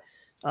that.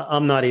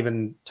 I'm not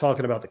even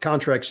talking about the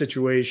contract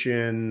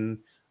situation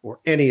or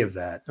any of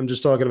that. I'm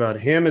just talking about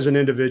him as an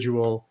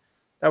individual.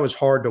 That was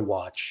hard to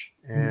watch.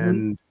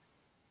 And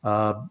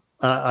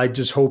I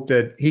just hope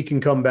that he can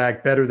come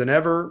back better than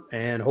ever.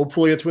 And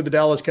hopefully it's with the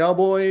Dallas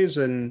Cowboys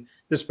and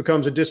this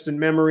becomes a distant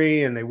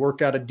memory and they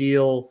work out a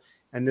deal.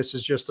 And this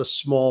is just a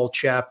small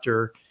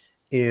chapter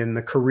in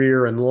the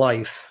career and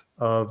life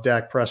of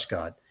Dak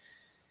Prescott.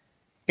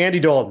 Andy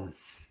Dalton.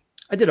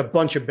 I did a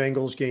bunch of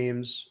Bengals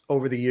games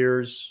over the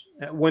years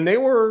when they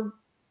were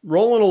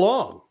rolling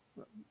along.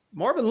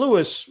 Marvin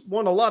Lewis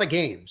won a lot of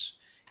games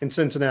in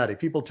Cincinnati.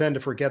 People tend to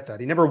forget that.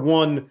 He never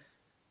won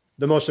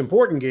the most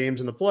important games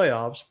in the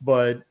playoffs,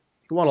 but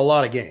he won a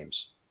lot of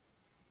games.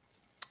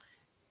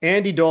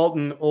 Andy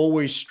Dalton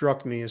always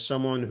struck me as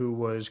someone who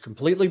was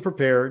completely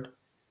prepared,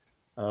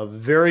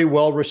 very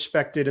well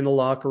respected in the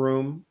locker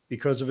room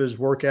because of his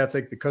work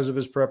ethic, because of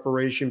his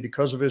preparation,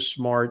 because of his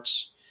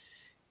smarts.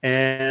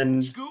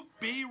 And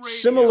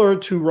similar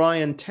to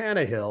Ryan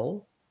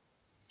Tannehill,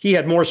 he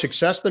had more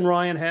success than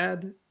Ryan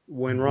had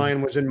when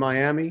Ryan was in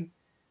Miami.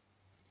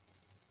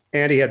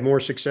 And he had more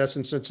success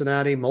in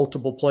Cincinnati,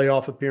 multiple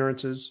playoff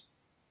appearances.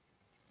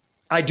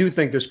 I do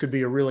think this could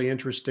be a really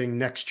interesting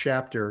next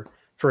chapter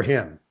for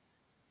him.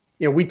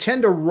 You know, we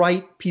tend to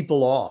write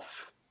people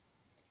off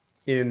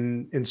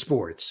in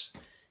sports.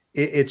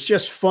 It's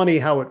just funny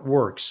how it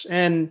works.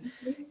 And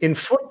in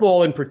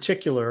football in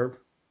particular,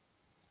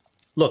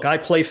 look, I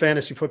play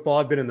fantasy football.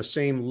 I've been in the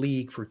same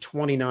league for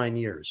 29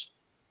 years.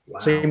 Wow.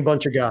 Same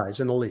bunch of guys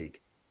in the league.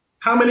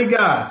 How many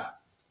guys?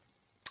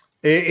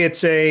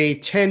 It's a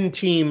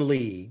 10-team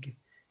league.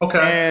 Okay.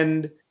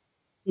 And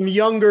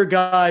younger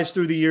guys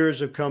through the years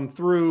have come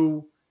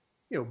through,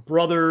 you know,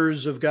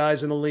 brothers of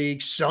guys in the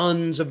league,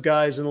 sons of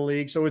guys in the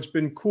league. So it's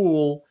been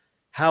cool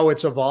how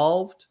it's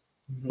evolved.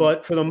 Mm-hmm.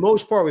 But for the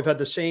most part, we've had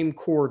the same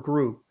core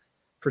group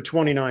for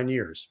 29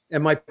 years.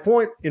 And my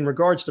point in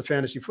regards to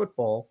fantasy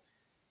football,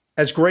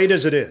 as great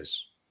as it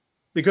is,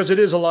 because it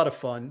is a lot of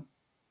fun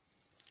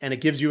and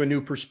it gives you a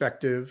new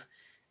perspective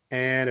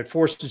and it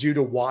forces you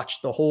to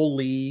watch the whole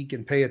league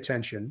and pay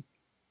attention.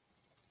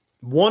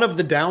 One of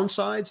the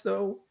downsides,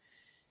 though,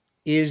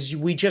 is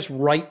we just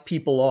write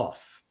people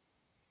off.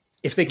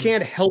 If they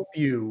can't help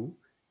you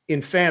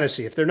in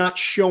fantasy, if they're not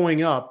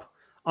showing up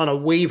on a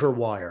waiver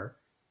wire,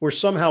 we're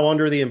somehow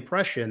under the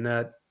impression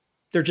that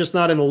they're just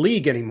not in the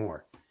league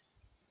anymore.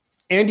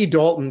 Andy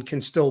Dalton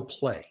can still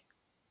play,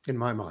 in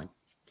my mind.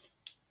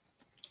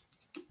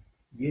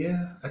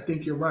 Yeah, I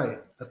think you're right.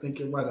 I think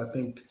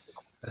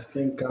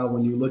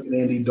when you look at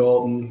Andy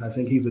Dalton, I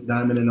think he's a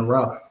diamond in the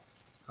rough.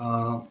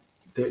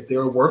 There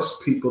are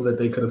worse people that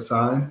they could have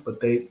signed, but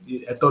I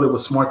thought it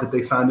was smart that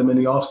they signed him in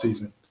the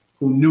offseason.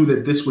 Who knew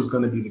that this was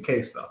going to be the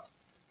case, though?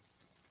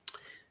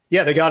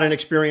 Yeah, they got an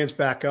experienced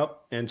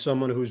backup and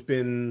someone who's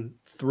been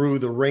through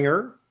the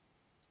ringer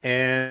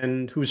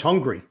and who's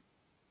hungry.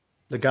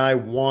 The guy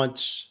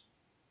wants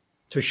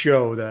to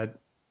show that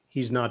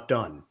he's not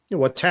done. You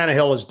know, what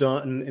Tannehill has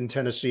done in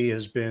Tennessee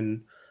has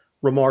been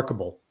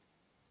remarkable.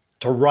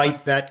 To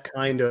write that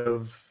kind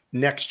of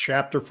next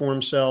chapter for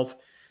himself.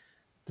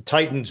 The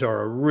Titans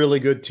are a really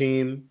good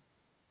team.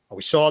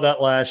 We saw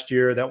that last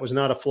year. That was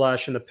not a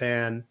flash in the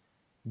pan.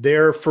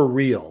 They're for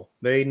real.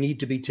 They need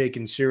to be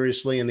taken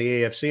seriously in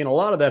the AFC. And a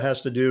lot of that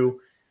has to do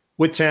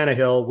with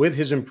Tannehill, with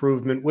his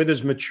improvement, with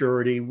his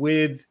maturity,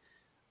 with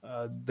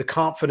the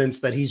confidence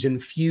that he's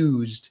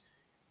infused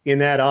in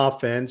that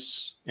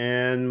offense.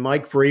 And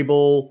Mike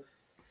Vrabel,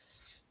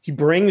 he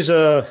brings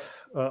a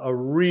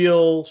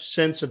real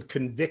sense of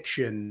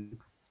conviction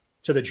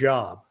to the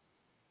job.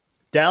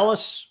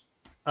 Dallas,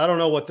 I don't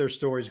know what their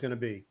story is going to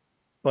be.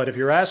 But if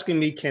you're asking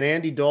me, can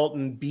Andy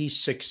Dalton be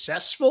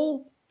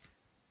successful?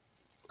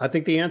 I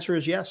think the answer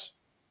is yes.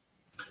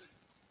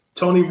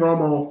 Tony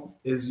Romo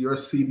is your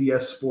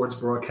CBS Sports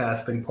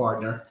broadcasting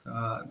partner.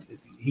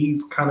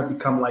 He's kind of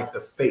become like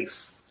the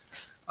face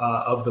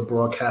of the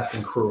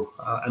broadcasting crew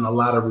in a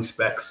lot of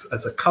respects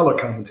as a color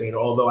commentator,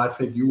 although I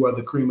think you are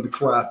the cream of the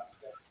crop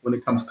when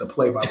it comes to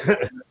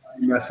play-by-play.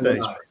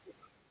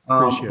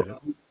 Appreciate it.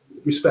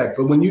 Respect.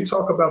 But when you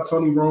talk about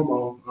Tony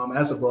Romo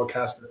as a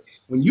broadcaster,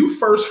 when you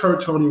first heard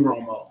Tony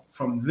Romo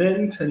from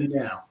then to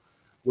now,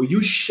 were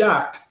you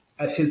shocked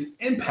at his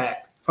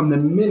impact from the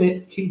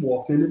minute he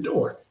walked in the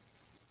door?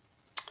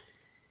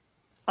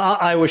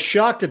 I was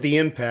shocked at the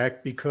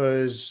impact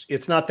because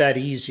it's not that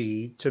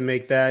easy to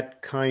make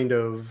that kind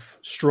of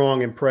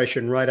strong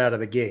impression right out of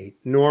the gate.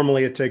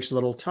 Normally it takes a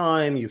little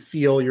time. You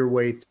feel your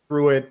way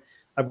through it.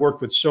 I've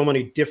worked with so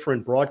many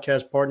different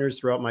broadcast partners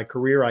throughout my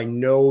career. I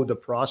know the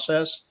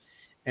process.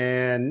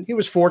 And he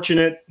was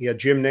fortunate. He had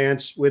Jim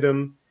Nantz with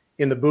him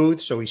in the booth.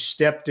 So he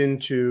stepped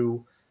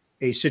into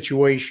a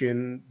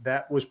situation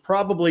that was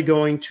probably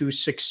going to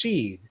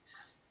succeed.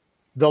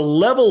 The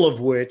level of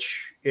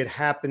which it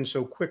happened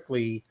so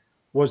quickly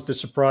was the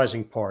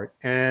surprising part.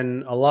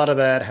 And a lot of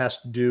that has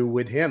to do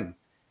with him.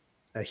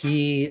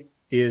 He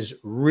is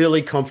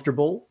really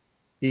comfortable.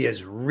 He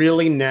is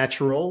really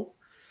natural.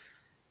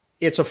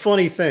 It's a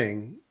funny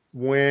thing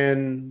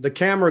when the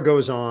camera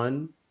goes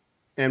on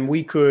and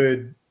we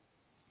could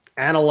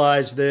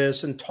analyze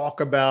this and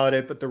talk about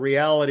it, but the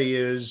reality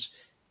is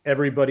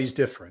everybody's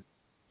different.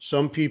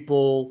 Some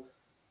people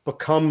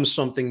become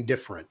something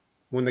different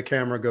when the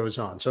camera goes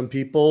on. Some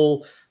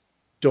people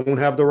don't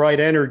have the right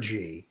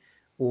energy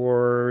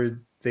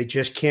or they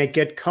just can't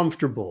get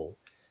comfortable.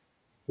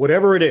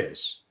 Whatever it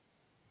is,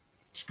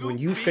 when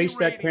you face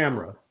that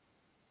camera,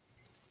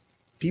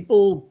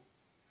 people,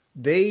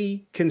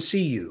 they can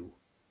see you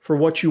for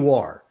what you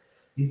are.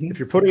 Mm-hmm. If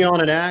you're putting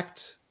on an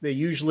act, they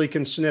usually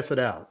can sniff it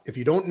out. If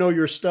you don't know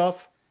your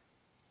stuff,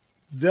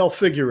 they'll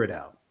figure it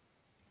out.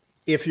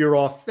 If you're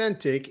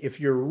authentic, if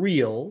you're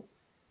real,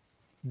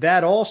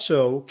 that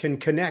also can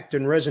connect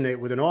and resonate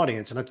with an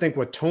audience. And I think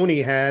what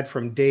Tony had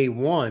from day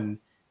one,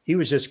 he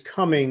was just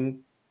coming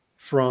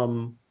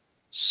from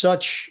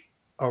such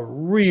a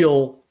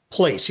real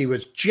place. He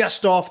was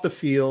just off the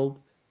field.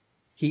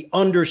 He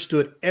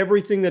understood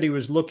everything that he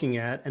was looking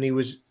at, and he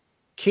was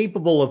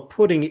capable of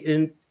putting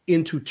it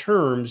into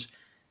terms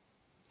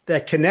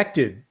that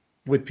connected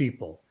with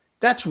people.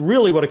 That's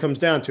really what it comes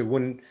down to.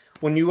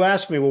 When you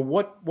ask me, well,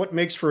 what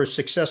makes for a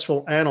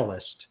successful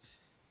analyst?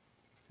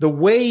 The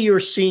way you're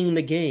seeing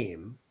the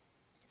game,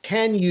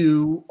 can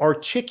you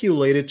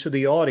articulate it to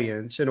the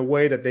audience in a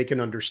way that they can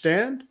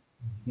understand,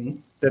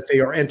 that they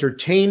are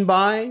entertained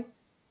by,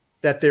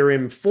 that they're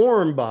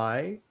informed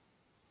by?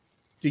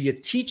 Do you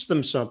teach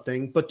them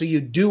something, but do you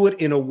do it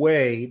in a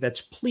way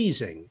that's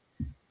pleasing?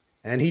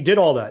 And he did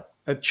all that.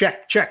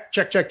 Check.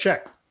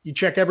 You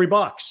check every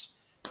box.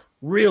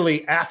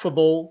 Really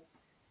affable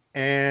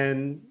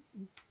and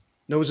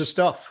knows his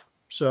stuff.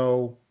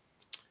 So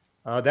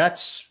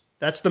that's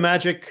the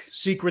magic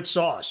secret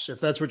sauce,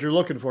 if that's what you're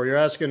looking for. You're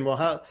asking,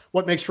 well,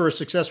 what makes for a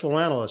successful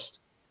analyst?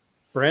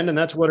 Brandon,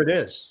 that's what it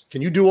is.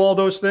 Can you do all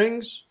those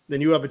things? Then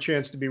you have a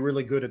chance to be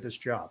really good at this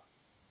job.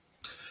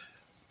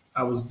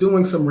 I was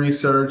doing some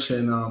research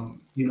and,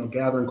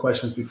 gathering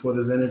questions before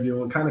this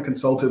interview and kind of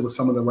consulted with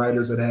some of the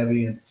writers at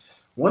Heavy. And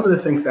one of the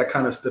things that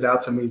kind of stood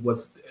out to me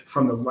was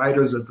from the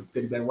writers of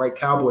that write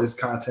Cowboys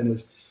content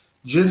is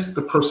just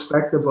the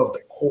perspective of the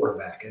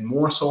quarterback, and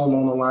more so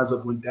along the lines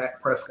of when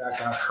Dak Prescott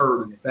got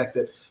hurt and the fact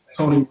that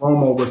Tony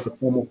Romo was the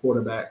former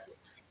quarterback.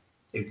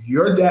 If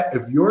you're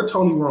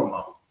Tony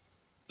Romo,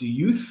 do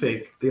you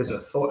think there's a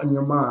thought in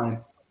your mind,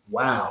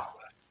 wow,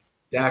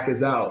 Dak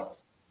is out?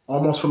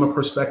 Almost from a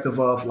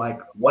perspective of like,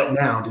 what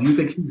now? Do you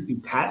think he's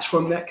detached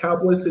from that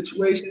Cowboys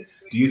situation?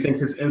 Do you think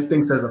his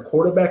instincts as a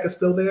quarterback are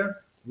still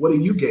there? What do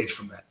you gauge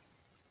from that?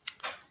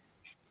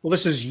 Well,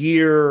 this is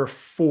year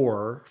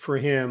 4 for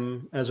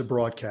him as a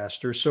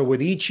broadcaster. So with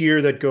each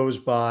year that goes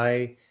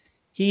by,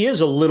 he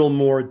is a little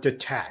more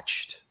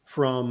detached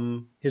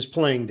from his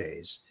playing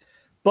days.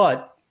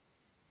 But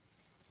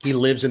he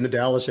lives in the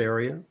Dallas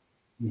area.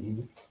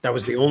 Mm-hmm. That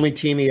was the only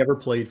team he ever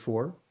played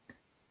for.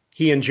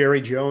 He and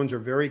Jerry Jones are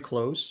very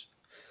close.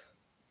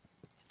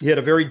 He had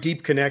a very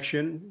deep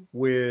connection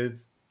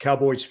with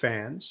Cowboys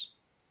fans,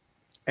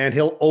 and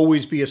he'll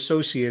always be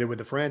associated with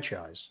the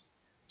franchise.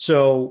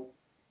 So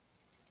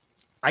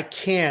I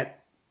can't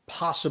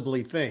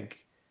possibly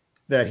think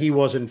that he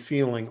wasn't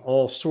feeling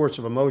all sorts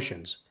of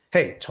emotions.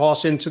 Hey,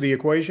 toss into the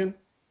equation.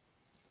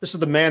 This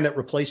is the man that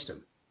replaced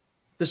him.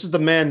 This is the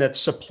man that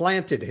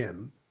supplanted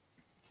him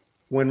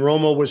when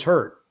Romo was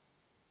hurt.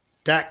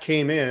 Dak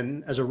came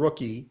in as a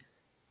rookie,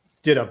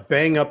 did a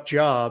bang-up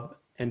job,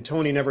 and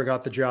Tony never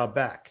got the job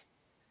back.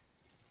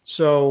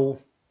 So,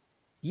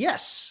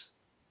 yes,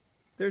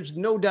 there's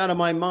no doubt in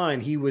my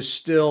mind he was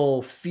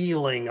still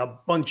feeling a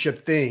bunch of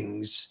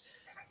things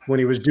when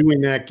he was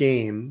doing that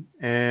game,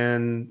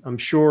 and I'm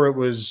sure it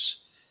was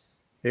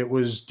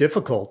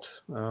difficult.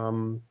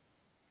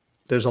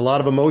 There's a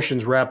lot of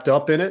emotions wrapped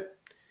up in it.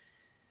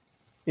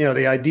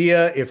 The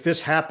idea, if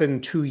this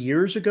happened 2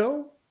 years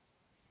ago,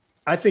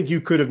 I think you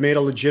could have made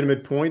a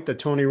legitimate point that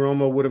Tony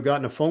Romo would have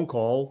gotten a phone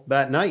call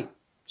that night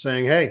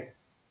saying, hey,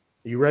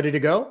 are you ready to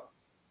go?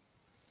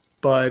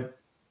 But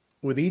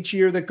with each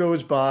year that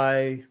goes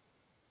by,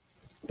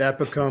 that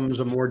becomes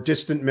a more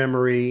distant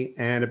memory,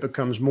 and it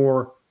becomes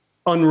more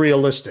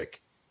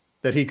unrealistic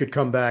that he could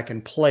come back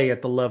and play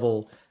at the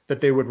level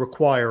that they would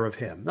require of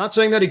him. Not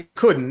saying that he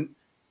couldn't,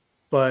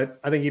 but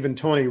I think even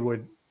Tony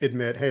would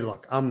admit, hey,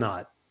 look, I'm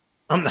not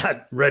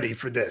ready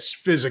for this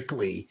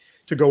physically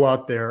to go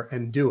out there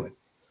and do it.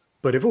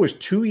 But if it was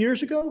 2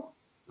 years ago,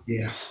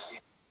 yeah,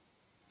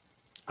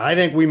 I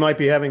think we might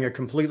be having a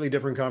completely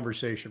different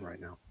conversation right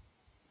now.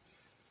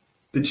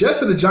 The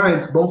Jets and the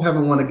Giants both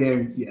haven't won a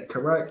game yet,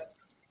 correct?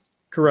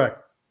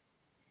 Correct.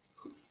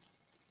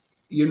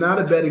 You're not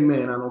a betting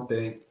man, I don't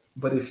think.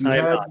 But if you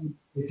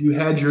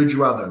had your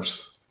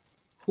druthers,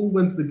 who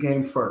wins the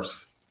game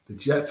first, the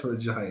Jets or the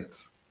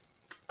Giants?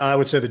 I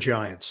would say the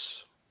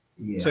Giants.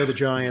 Yeah. Say the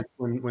Giants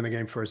win the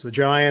game first. The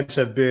Giants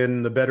have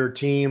been the better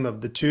team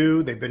of the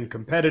two. They've been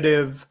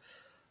competitive.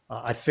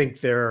 I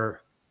think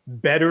they're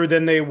better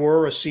than they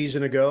were a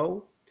season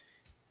ago.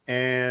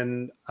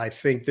 And I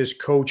think this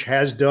coach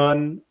has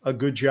done a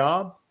good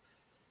job.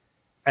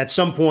 At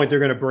some point, they're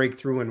going to break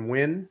through and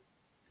win.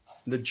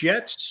 The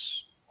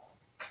Jets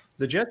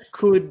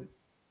could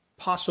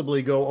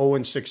possibly go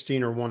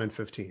 0-16 or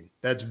 1-15.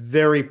 That's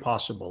very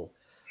possible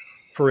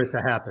for it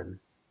to happen.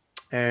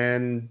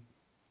 And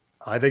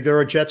I think there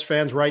are Jets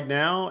fans right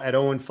now at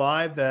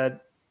 0-5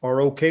 that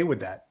are okay with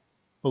that,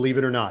 believe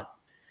it or not.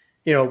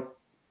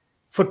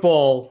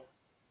 Football,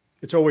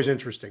 it's always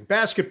interesting.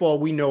 Basketball,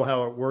 we know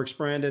how it works,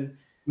 Brandon.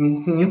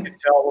 Mm-hmm. You can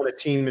tell when a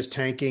team is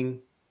tanking.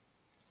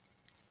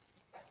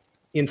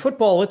 In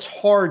football, it's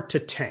hard to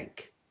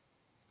tank.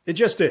 It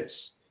just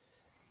is.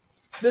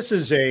 This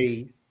is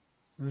a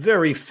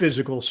very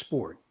physical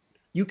sport.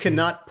 You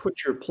cannot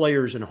put your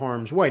players in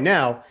harm's way.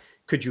 Now,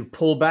 could you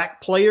pull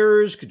back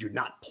players? Could you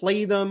not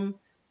play them?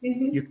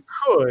 Mm-hmm. You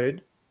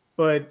could,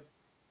 but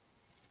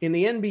in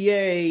the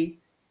NBA,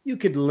 you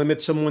could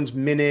limit someone's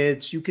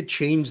minutes. You could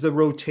change the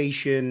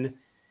rotation.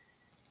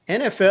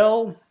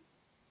 NFL,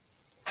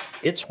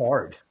 it's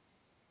hard.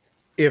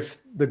 if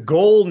the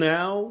goal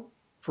now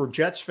for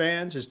Jets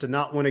fans is to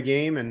not win a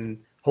game and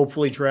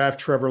hopefully draft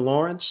Trevor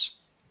Lawrence,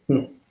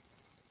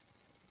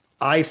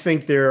 I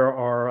think there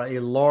are a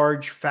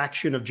large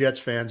faction of Jets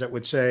fans that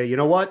would say, you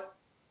know what?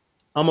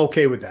 I'm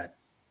okay with that.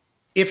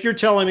 If you're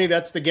telling me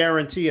that's the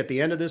guarantee at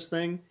the end of this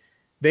thing,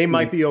 they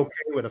might be okay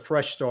with a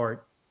fresh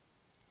start.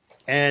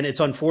 And it's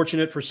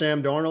unfortunate for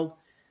Sam Darnold.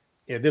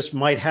 This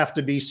might have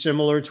to be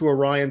similar to a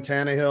Ryan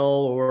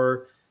Tannehill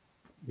or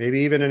maybe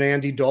even an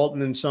Andy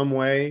Dalton in some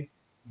way.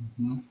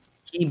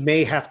 He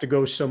may have to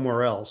go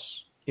somewhere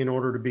else in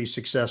order to be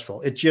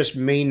successful. It just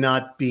may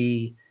not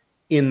be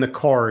in the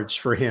cards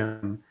for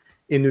him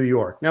in New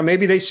York. Now,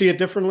 maybe they see it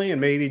differently, and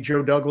maybe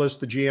Joe Douglas,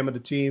 the GM of the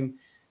team,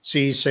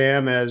 sees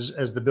Sam as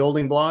the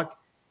building block.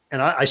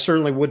 And I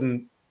certainly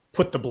wouldn't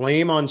put the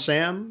blame on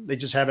Sam. They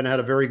just haven't had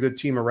a very good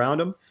team around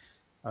him.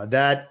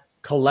 That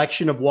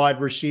collection of wide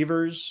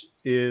receivers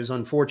is,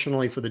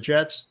 unfortunately for the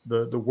Jets,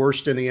 the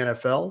worst in the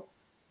NFL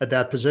at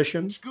that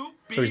position. So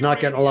he's not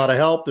getting a lot of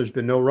help. There's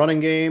been no running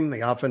game. The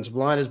offensive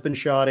line has been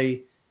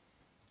shoddy.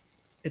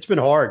 It's been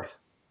hard.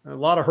 A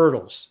lot of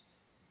hurdles.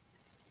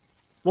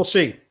 We'll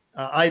see.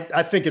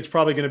 I think it's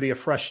probably going to be a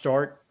fresh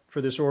start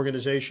for this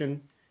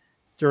organization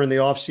during the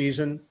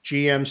offseason.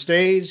 GM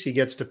stays. He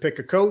gets to pick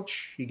a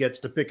coach. He gets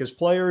to pick his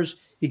players.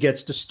 He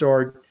gets to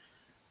start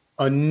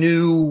a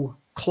new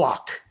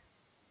clock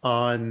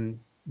on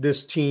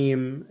this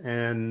team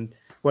and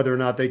whether or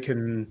not they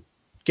can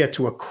get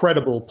to a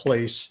credible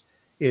place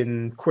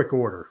in quick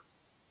order.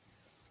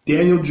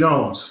 Daniel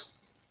Jones,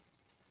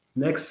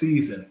 next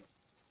season,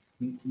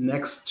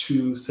 next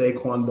to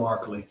Saquon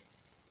Barkley,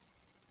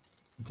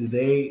 do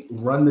they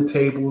run the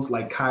tables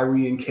like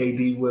Kyrie and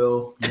KD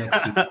will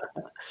next season?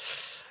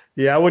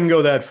 Yeah, I wouldn't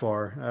go that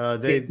far.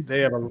 They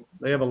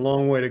have a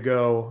long way to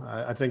go.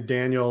 I think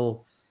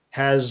Daniel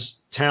has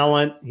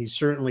talent. He's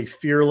certainly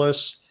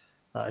fearless.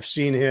 I've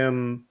seen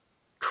him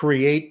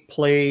create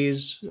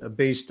plays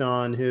based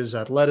on his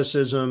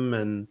athleticism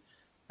and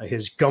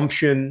his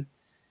gumption.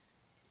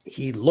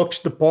 He looks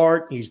the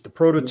part. He's the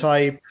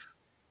prototype.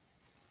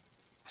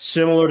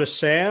 Similar to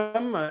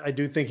Sam, I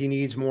do think he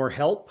needs more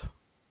help.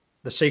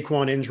 The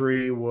Saquon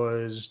injury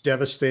was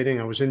devastating.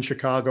 I was in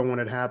Chicago when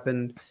it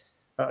happened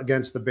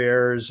against the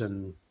Bears.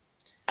 And,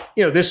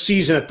 this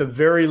season at the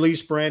very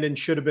least, Brandon,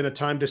 should have been a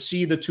time to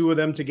see the two of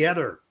them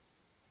together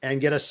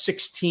and get a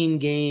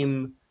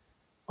 16-game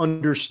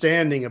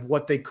understanding of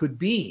what they could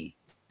be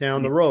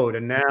down the road.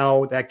 And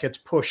now that gets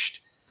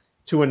pushed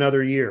to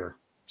another year.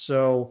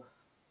 So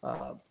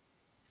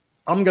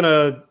I'm going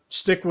to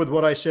stick with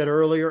what I said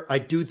earlier. I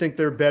do think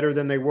they're better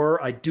than they were.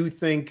 I do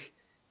think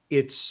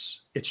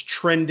it's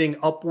trending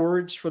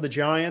upwards for the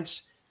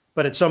Giants,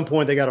 but at some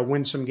point they got to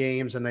win some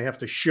games and they have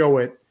to show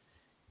it.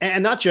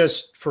 And not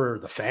just for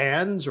the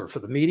fans or for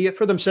the media,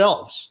 for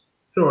themselves.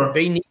 Sure.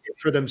 They need it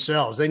for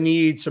themselves. They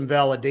need some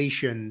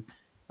validation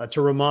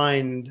to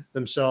remind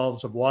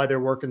themselves of why they're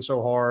working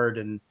so hard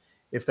and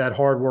if that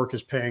hard work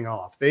is paying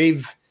off.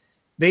 They've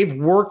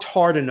worked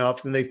hard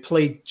enough and they've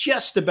played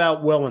just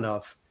about well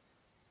enough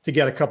to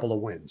get a couple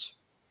of wins.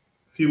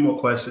 A few more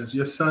questions.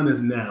 Your son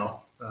is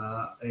now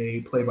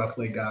a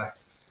play-by-play guy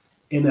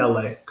in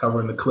LA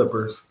covering the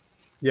Clippers.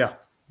 Yeah.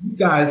 You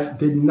guys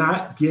did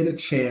not get a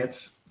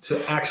chance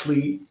to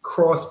actually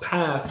cross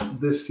paths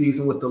this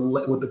season with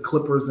the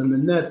Clippers and the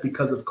Nets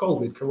because of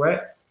COVID,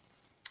 correct?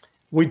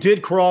 We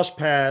did cross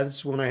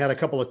paths when I had a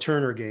couple of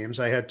Turner games.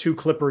 I had 2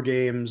 Clipper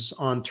games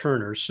on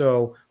Turner.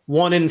 So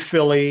one in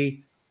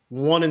Philly,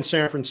 one in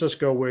San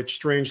Francisco, which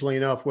strangely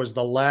enough was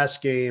the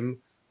last game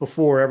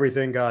before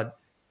everything got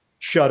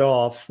shut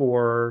off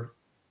for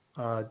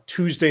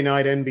Tuesday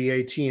night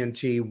NBA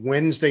TNT.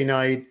 Wednesday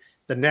night,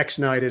 the next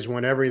night is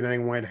when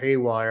everything went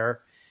haywire.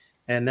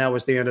 And that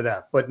was the end of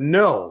that. But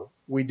no,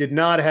 we did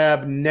not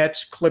have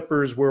Nets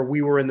Clippers where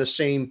we were in the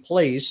same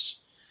place.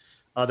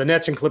 The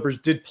Nets and Clippers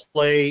did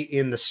play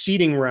in the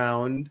seeding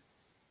round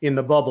in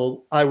the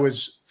bubble. I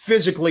was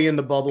physically in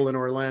the bubble in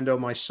Orlando.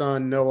 My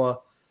son, Noah,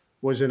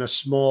 was in a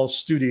small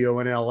studio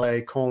in LA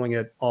calling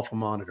it off a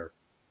monitor.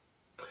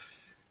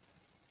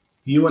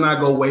 You and I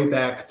go way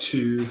back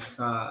to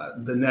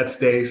the Nets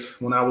days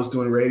when I was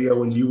doing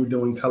radio and you were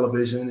doing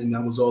television, and I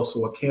was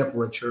also a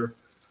camper at your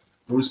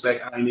Bruce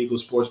Beck Iron Eagle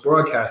Sports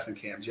Broadcasting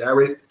Camp.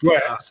 Jared?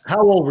 Yeah.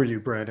 How old were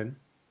you, Brandon?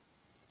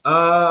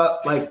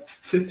 Like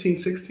 15,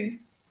 16.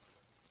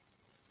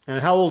 And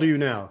how old are you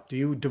now? Do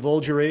you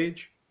divulge your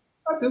age?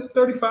 I did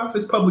 35.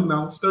 It's public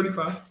knowledge.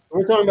 35.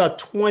 We're talking about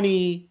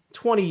 20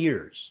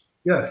 years.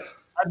 Yes.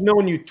 I've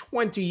known you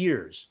 20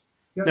 years.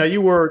 Yes. Now,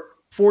 you were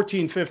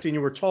 14, 15. You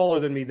were taller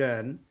than me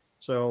then.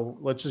 So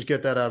let's just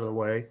get that out of the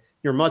way.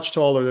 You're much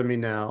taller than me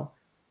now.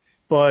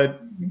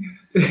 But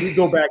you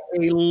go back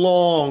a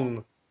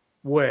long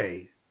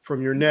way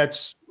from your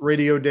Nets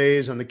radio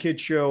days on the Kids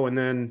Show and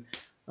then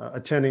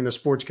attending the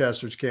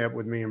Sportscasters Camp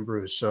with me and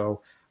Bruce.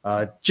 So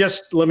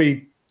just let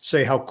me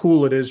say how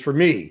cool it is for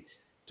me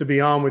to be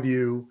on with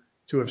you,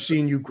 to have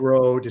seen you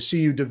grow, to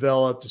see you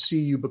develop, to see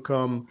you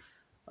become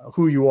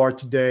who you are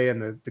today and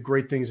the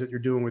great things that you're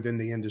doing within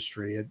the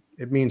industry.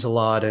 It means a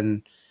lot.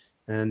 And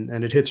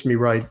and it hits me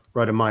right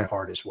in my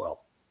heart as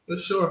well. For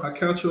sure. I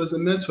count you as a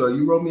mentor.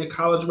 You wrote me a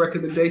college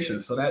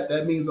recommendation. So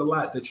that means a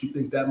lot that you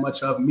think that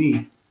much of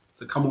me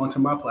to come onto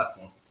my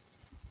platform.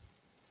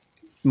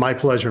 My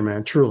pleasure,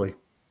 man. Truly.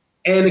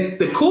 And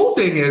the cool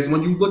thing is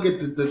when you look at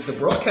the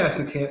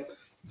broadcasting camp,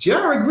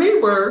 Jared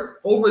Greenberg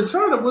over at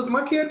Turner was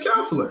my camp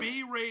counselor.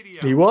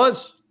 He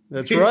was.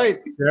 That's right.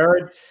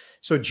 Jared.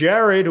 So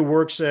Jared, who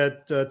works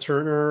at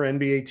Turner,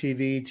 NBA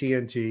TV,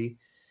 TNT.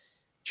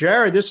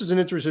 Jared, this is an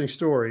interesting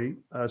story,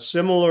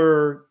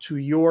 similar to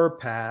your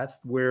path,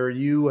 where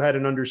you had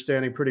an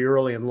understanding pretty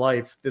early in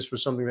life this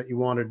was something that you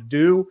wanted to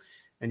do,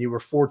 and you were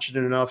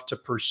fortunate enough to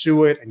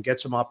pursue it and get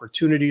some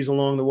opportunities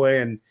along the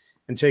way and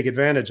take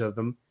advantage of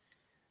them.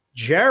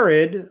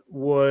 Jared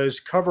was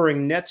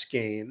covering Nets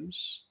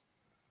games,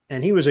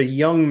 and he was a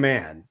young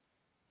man,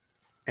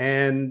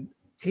 and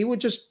he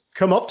would just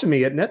come up to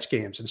me at Nets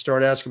games and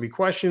start asking me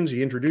questions.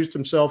 He introduced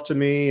himself to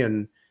me,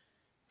 and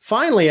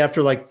finally,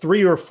 after like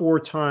 3 or 4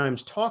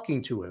 times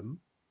talking to him,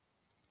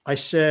 I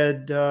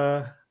said,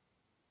 why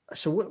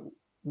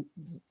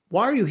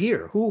are you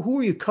here? Who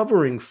are you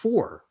covering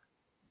for?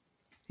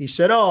 He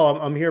said, oh,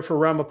 I'm here for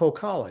Ramapo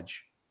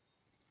College.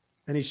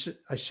 And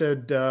I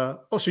said,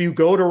 oh, so you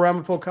go to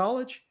Ramapo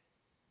College?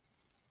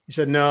 He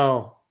said,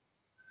 no.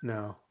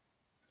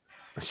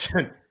 I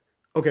said,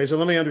 okay, so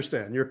let me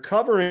understand. You're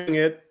covering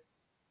it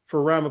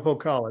for Ramapo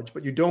College,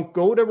 but you don't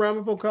go to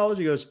Ramapo College?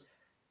 He goes,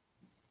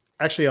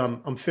 actually,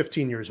 I'm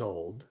 15 years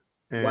old.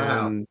 And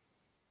wow.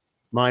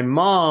 My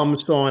mom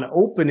saw an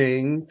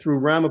opening through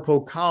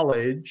Ramapo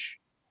College,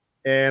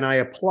 and I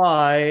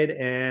applied,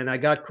 and I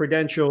got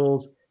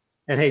credentials.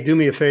 And hey, do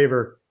me a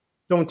favor,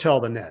 don't tell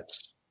the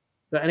Nets.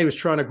 And he was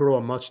trying to grow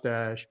a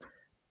mustache.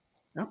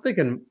 I'm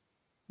thinking,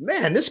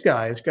 man, this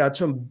guy's got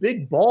some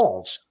big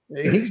balls.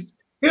 He's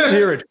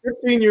here at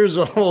 15 years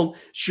old,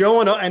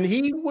 showing up, and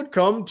he would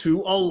come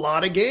to a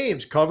lot of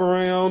games,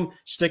 covering them,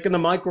 sticking the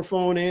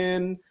microphone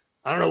in.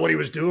 I don't know what he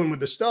was doing with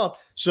the stuff.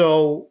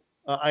 So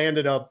I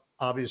ended up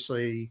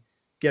obviously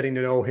getting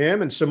to know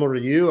him. And similar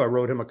to you, I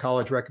wrote him a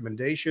college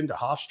recommendation to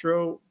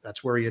Hofstra.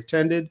 That's where he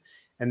attended.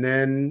 And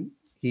then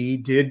he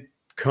did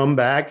come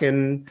back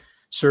and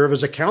serve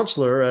as a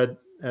counselor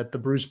at the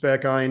Bruce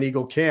Beck Iron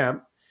Eagle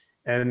camp.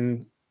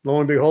 And lo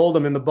and behold,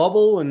 I'm in the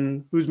bubble.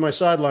 And who's my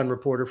sideline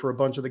reporter for a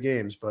bunch of the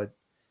games? But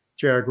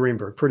Jared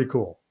Greenberg, pretty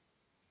cool.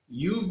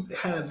 You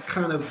have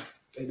kind of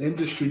an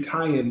industry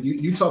tie-in.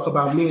 You talk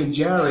about me and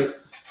Jared.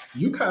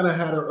 You kind of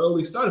had an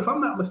early start. If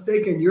I'm not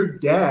mistaken, your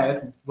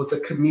dad was a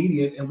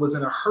comedian and was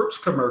in a Hertz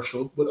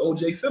commercial with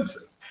O.J.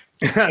 Simpson.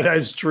 That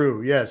is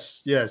true.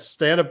 Yes.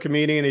 Stand-up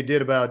comedian. He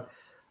did about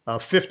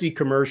 50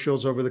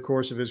 commercials over the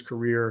course of his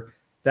career.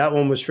 That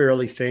one was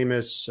fairly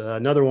famous.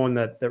 Another one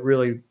that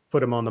really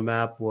put him on the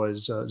map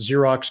was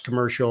Xerox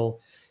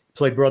commercial.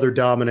 Played Brother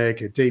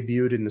Dominic. It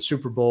debuted in the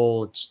Super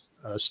Bowl. It's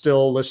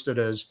still listed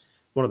as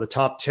one of the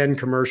top 10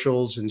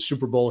 commercials in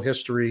Super Bowl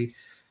history.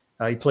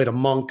 He played a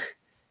monk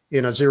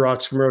in a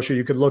Xerox commercial.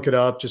 You could look it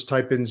up, just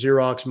type in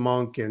Xerox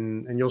monk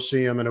and you'll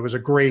see him. And it was a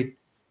great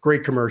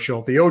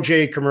commercial. The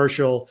OJ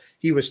commercial,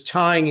 he was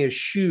tying his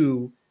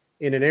shoe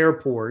in an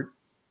airport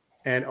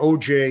and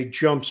OJ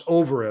jumps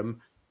over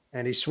him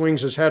and he swings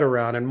his head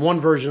around. And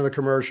one version of the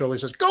commercial, he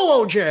says,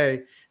 "Go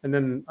OJ." And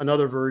then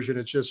another version,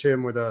 it's just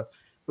him with a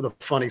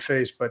funny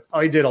face. But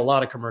I did a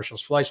lot of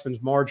commercials.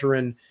 Fleischmann's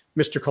Margarine,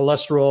 Mr.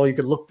 Cholesterol. You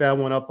could look that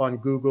one up on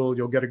Google.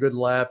 You'll get a good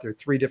laugh. There are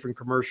 3 different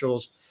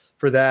commercials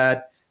for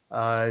that.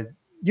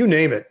 You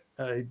name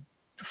it.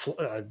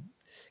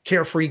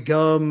 Carefree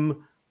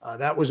Gum.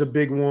 That was a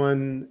big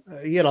one.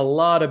 He had a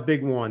lot of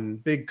big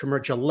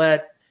commercial.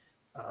 Gillette,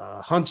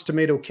 Hunt's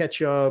Tomato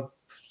Ketchup,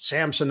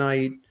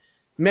 Samsonite,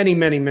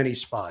 many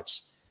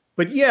spots.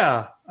 But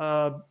yeah,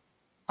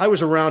 I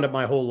was around it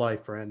my whole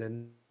life,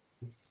 Brandon.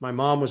 My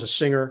mom was a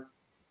singer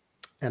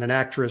and an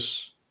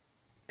actress.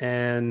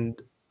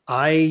 And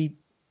I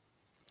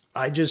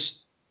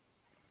just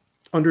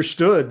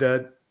understood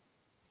that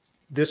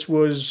this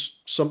was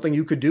something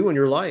you could do in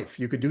your life.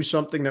 You could do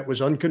something that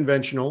was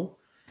unconventional.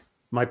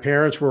 My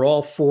parents were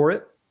all for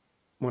it.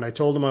 When I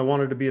told them I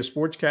wanted to be a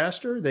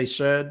sportscaster, they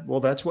said,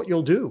 well, that's what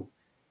you'll do.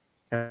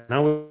 And I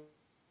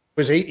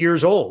was 8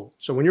 years old.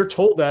 So when you're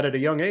told that at a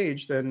young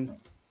age, then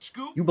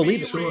you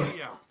believe it.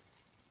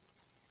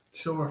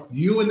 Sure.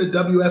 You in the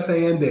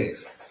WFAN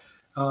days,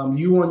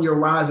 you on your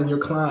rise and your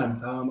climb.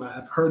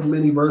 I've heard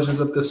many versions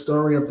of the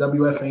story of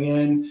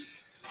WFAN.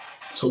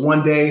 So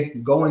one day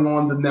going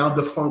on the now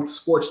defunct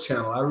Sports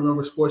Channel. I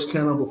remember Sports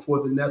Channel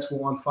before the Nets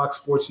were on Fox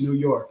Sports New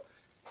York.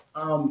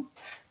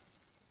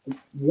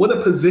 Would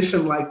a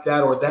position like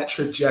that or that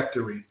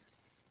trajectory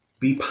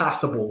be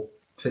possible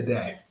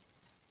today?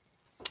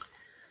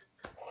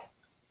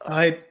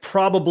 I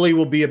probably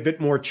will be a bit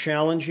more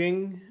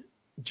challenging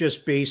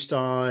just based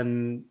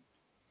on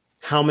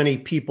how many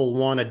people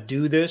want to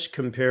do this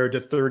compared to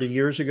 30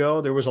 years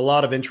ago. There was a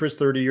lot of interest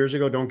 30 years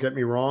ago, don't get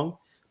me wrong,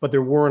 but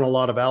there weren't a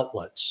lot of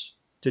outlets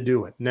to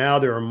do it. Now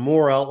there are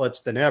more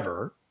outlets than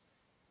ever,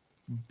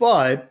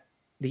 but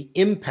the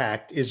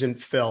impact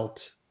isn't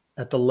felt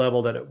at the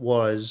level that it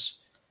was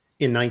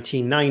in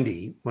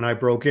 1990 when I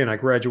broke in. I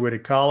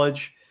graduated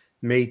college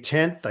May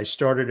 10th. I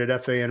started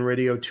at FAN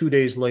Radio 2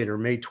 days later,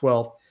 May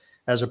 12th,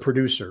 as a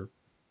producer.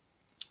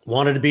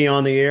 Wanted to be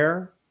on the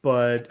air,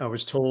 but I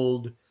was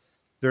told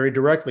very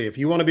directly, if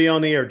you want to be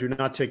on the air, do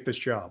not take this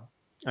job.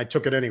 I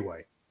took it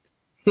anyway,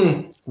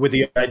 with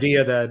the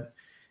idea that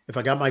if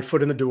I got my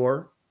foot in the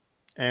door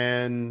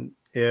and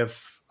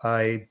if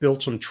I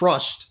built some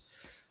trust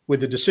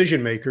with the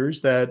decision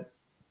makers, that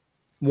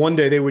one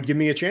day they would give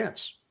me a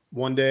chance.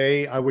 One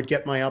day I would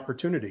get my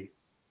opportunity.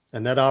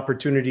 And that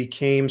opportunity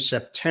came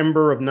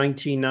September of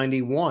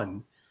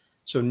 1991.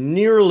 So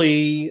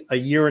nearly a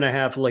year and a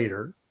half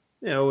later,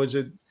 it was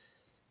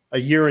a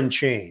year and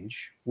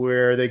change,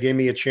 where they gave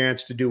me a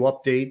chance to do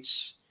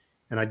updates,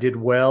 and I did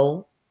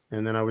well.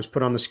 And then I was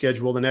put on the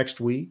schedule the next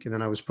week, and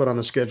then I was put on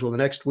the schedule the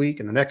next week,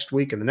 and the next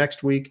week, and the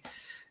next week.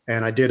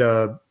 And I did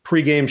a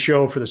pregame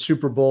show for the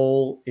Super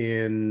Bowl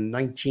in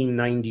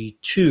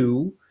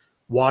 1992,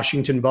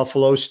 Washington,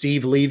 Buffalo.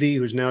 Steve Levy,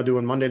 who's now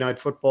doing Monday Night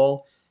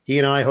Football, he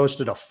and I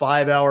hosted a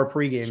 5-hour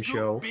pregame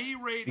show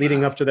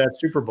leading up to that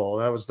Super Bowl.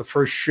 That was the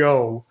first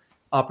show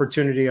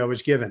opportunity I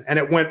was given. And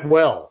it went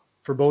well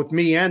for both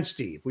me and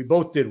Steve. We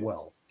both did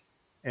well.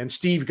 And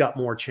Steve got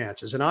more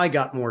chances, and I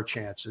got more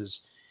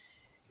chances.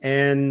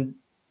 And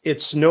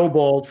it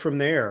snowballed from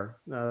there.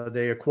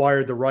 They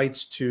acquired the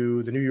rights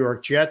to the New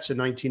York Jets in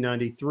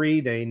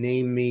 1993. They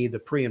named me the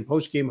pre- and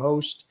post-game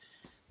host.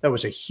 That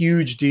was a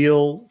huge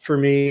deal for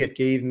me. It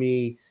gave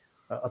me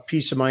a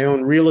piece of my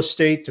own real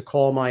estate to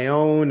call my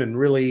own and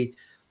really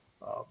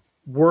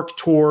work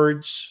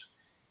towards.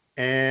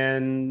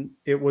 And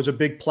it was a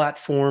big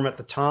platform at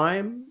the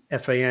time.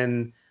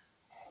 FAN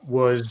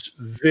was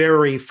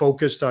very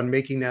focused on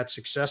making that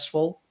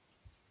successful.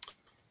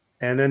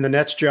 And then the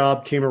Nets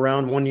job came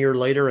around 1 year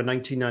later in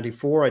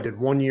 1994. I did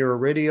 1 year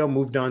of radio,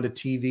 moved on to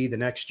TV the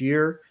next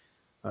year.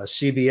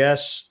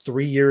 CBS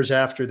 3 years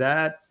after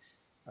that.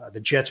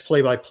 The Jets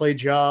play-by-play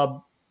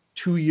job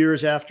 2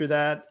 years after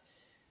that.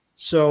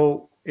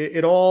 So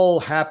it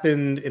all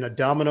happened in a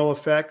domino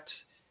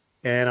effect.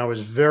 And I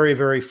was very,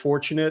 very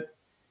fortunate.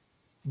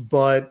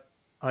 But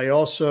I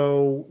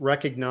also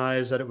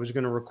recognized that it was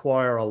going to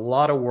require a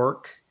lot of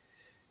work.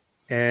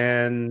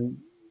 And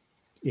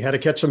you had to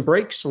catch some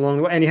breaks along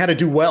the way, and you had to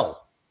do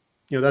well.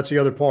 That's the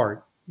other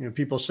part.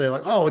 People say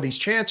like, "Oh, these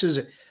chances,"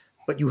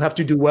 but you have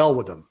to do well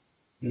with them.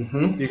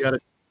 Mm-hmm.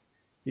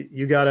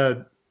 You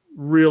gotta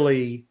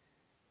really,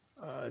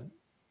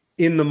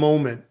 in the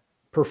moment,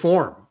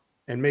 perform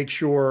and make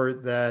sure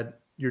that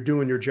you're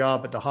doing your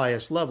job at the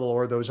highest level,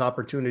 or those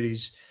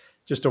opportunities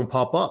just don't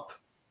pop up.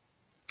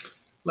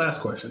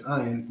 Last question.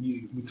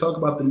 We talk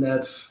about the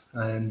Nets,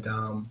 and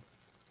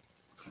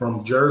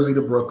from Jersey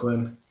to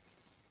Brooklyn.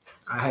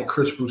 I had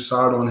Chris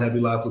Broussard on Heavy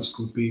Life with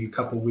Scoop B a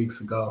couple of weeks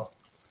ago.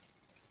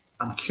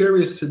 I'm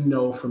curious to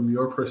know from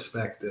your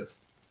perspective,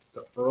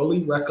 the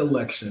early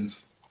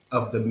recollections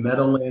of the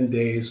Meadowland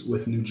days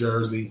with New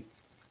Jersey,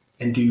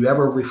 and do you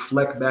ever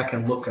reflect back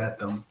and look at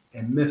them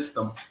and miss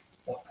them?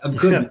 A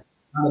good,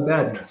 not a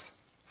badness.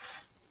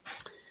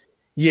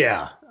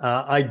 Yeah,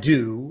 I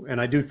do. And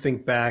I do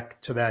think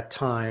back to that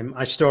time.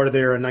 I started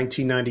there in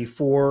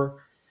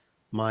 1994.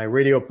 My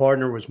radio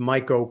partner was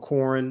Mike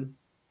O'Koren.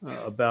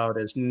 About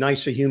as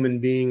nice a human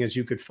being as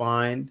you could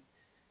find.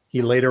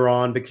 He later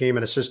on became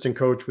an assistant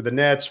coach with the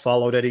Nets,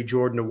 followed Eddie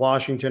Jordan to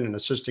Washington, an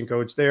assistant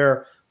coach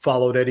there,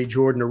 followed Eddie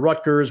Jordan to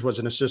Rutgers, was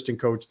an assistant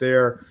coach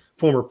there,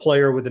 former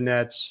player with the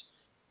Nets.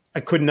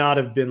 I could not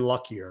have been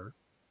luckier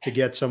to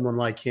get someone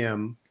like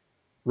him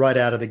right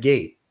out of the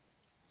gate.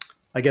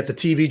 I get the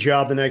TV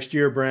job the next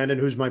year, Brandon.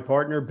 Who's my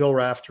partner? Bill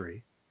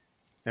Raftery.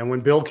 And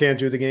when Bill can't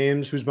do the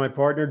games, who's my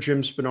partner?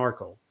 Jim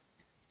Spinarkle.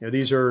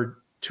 These are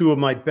two of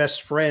my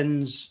best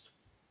friends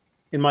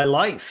in my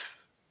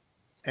life.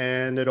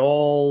 And it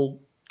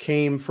all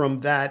came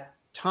from that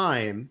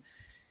time.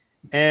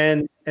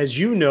 And as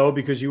you know,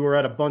 because you were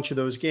at a bunch of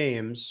those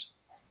games,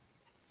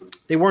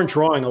 they weren't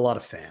drawing a lot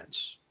of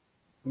fans.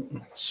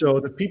 So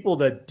the people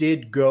that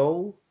did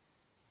go,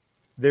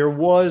 there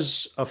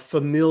was a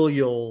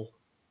familial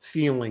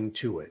feeling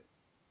to it.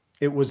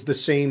 It was the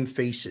same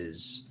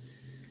faces.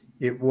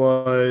 It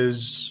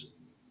was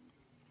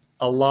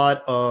a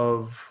lot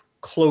of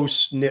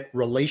close-knit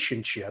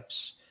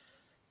relationships,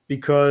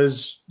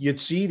 because you'd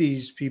see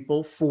these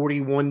people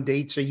 41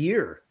 dates a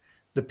year.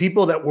 The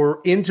people that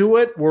were into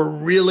it were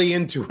really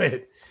into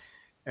it.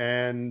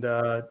 And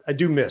I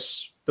do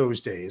miss those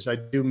days. I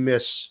do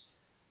miss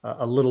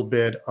a little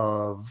bit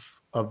of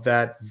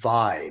that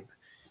vibe.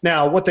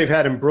 Now, what they've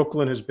had in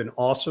Brooklyn has been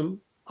awesome.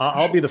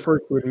 I'll be the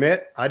first to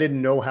admit, I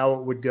didn't know how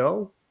it would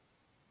go.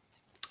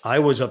 I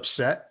was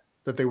upset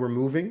that they were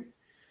moving.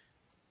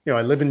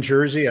 I live in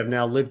Jersey. I've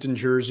now lived in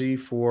Jersey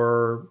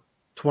for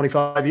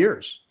 25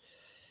 years.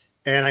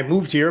 And I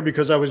moved here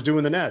because I was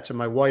doing the Nets, and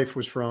my wife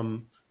was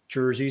from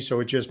Jersey,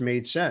 so it just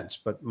made sense.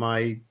 But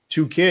my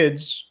two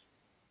kids,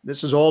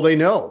 this is all they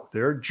know.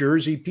 They're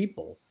Jersey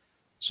people.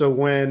 So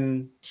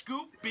when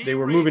they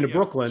were moving to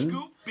Brooklyn,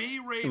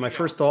 my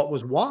first thought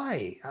was,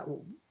 why?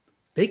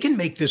 they can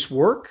make this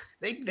work.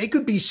 They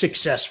could be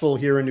successful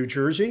here in New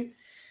Jersey.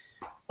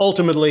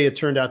 Ultimately, it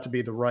turned out to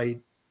be the right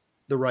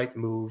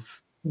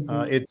move.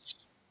 Mm-hmm.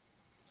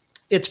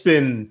 It's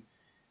been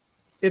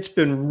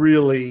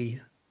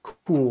really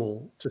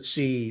cool to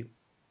see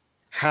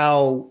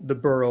how the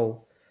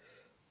borough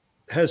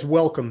has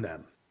welcomed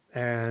them,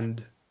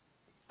 and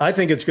I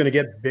think it's going to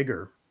get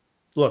bigger.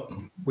 Look,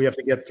 we have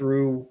to get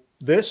through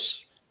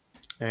this,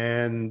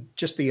 and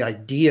just the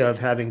idea of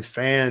having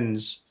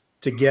fans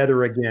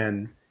together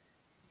again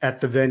at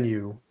the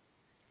venue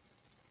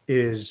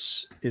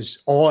is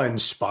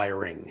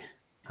awe-inspiring.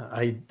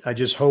 I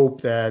just hope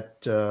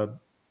that the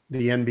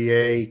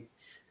NBA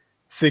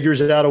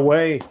figures out a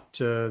way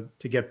to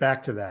get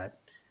back to that.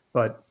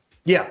 But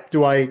yeah,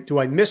 do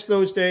I miss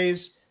those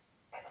days?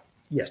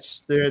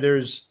 Yes.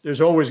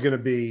 There's always going to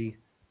be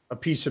a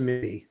piece of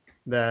me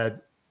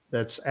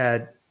that's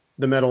at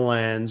the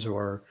Meadowlands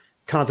or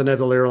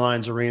Continental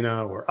Airlines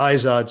Arena or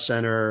Izod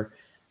Center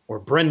or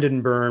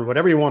Brendan Byrne,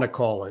 whatever you want to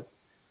call it.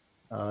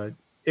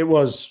 It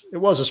was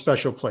a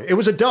special play. It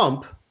was a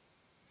dump,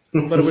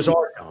 but it was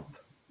our dump.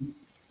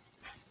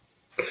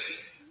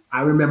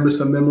 I remember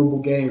some memorable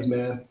games,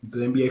 man.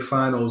 The NBA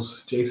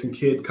Finals, Jason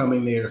Kidd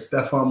coming there,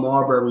 Stephon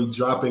Marbury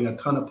dropping a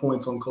ton of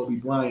points on Kobe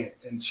Bryant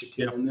and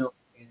Shaquille O'Neal.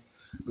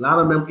 A lot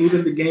of them,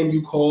 even the game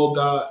you called,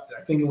 I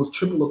think it was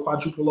triple or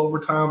quadruple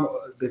overtime,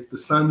 the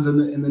Suns and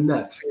the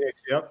Nets.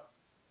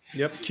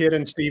 Yep. Kidd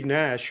and Steve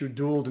Nash, who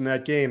dueled in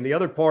that game. The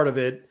other part of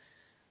it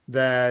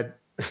that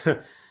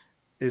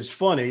is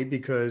funny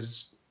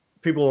because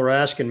people are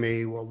asking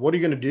me, well, what are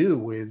you going to do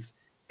with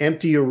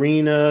empty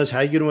arenas? How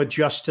are you going to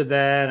adjust to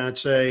that? And I'd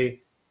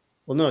say,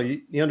 well, no,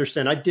 you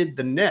understand. I did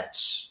the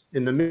Nets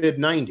in the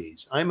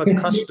mid-'90s. I'm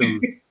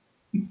accustomed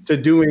to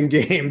doing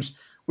games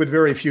with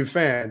very few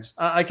fans.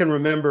 I can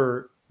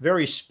remember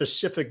very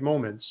specific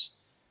moments.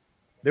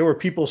 There were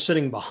people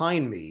sitting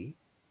behind me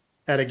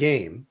at a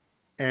game,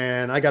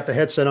 and I got the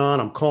headset on.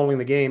 I'm calling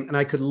the game, and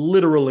I could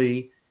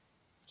literally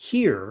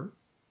hear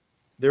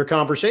their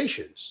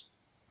conversations.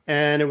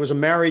 And it was a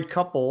married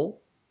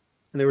couple,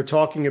 and they were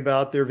talking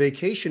about their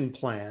vacation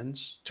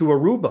plans to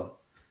Aruba.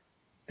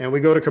 And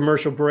we go to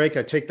commercial break.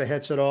 I take the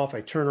headset off.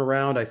 I turn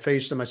around. I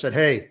face them. I said,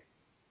 hey,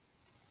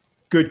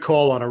 good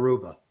call on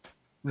Aruba.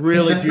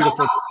 Really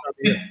beautiful.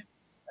 And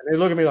they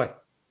look at me like,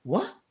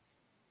 what?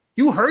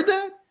 You heard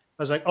that?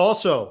 I was like,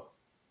 also,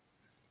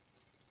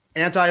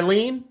 Aunt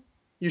Eileen,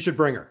 you should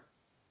bring her.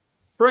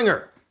 Bring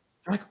her.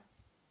 They're like,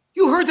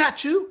 you heard that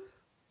too?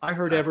 I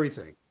heard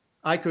everything.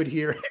 I could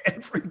hear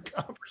every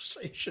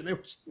conversation. There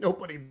was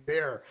nobody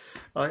there.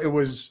 It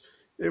was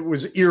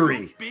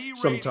eerie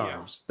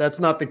sometimes. That's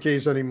not the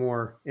case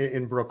anymore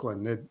in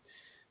Brooklyn.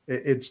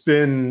 It's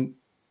been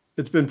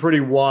pretty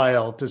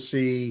wild to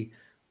see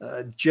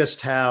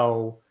just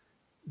how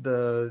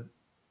the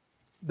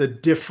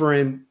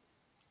different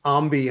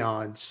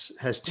ambiance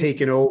has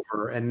taken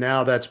over, and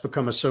now that's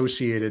become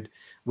associated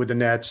with the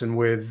Nets and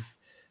with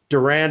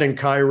Durant and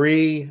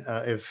Kyrie.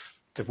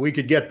 If we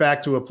could get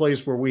back to a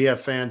place where we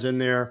have fans in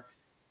there,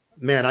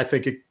 man, I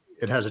think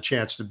it has a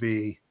chance to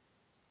be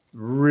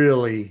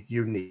really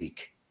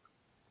unique.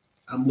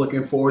 I'm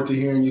looking forward to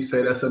hearing you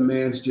say that's a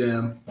man's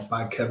jam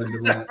by Kevin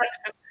Durant.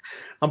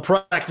 I'm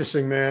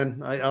practicing,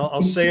 man.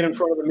 I'll say it in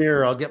front of the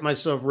mirror. I'll get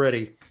myself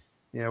ready.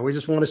 Yeah, we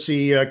just want to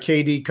see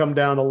KD come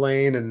down the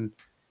lane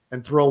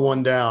and throw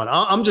one down.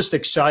 I'm just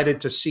excited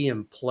to see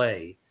him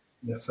play.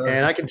 Yes, sir.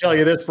 And I can tell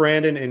you this,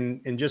 Brandon,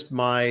 in just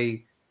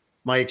my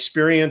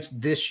experience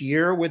this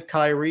year with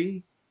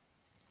Kyrie,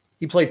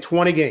 he played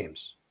 20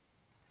 games.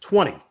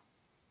 20.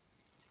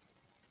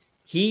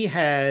 He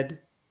had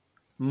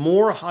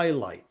more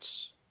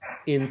highlights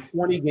in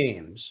 20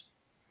 games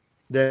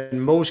than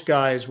most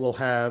guys will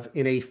have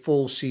in a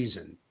full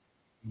season.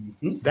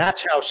 Mm-hmm.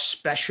 That's how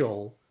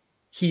special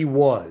he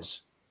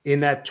was. In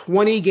that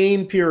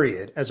 20-game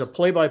period, as a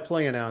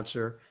play-by-play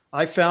announcer,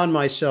 I found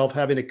myself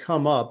having to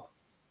come up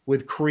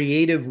with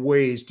creative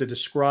ways to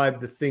describe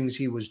the things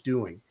he was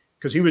doing,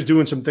 because he was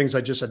doing some things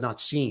I just had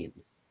not seen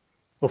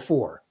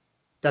before.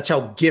 That's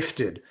how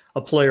gifted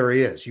a player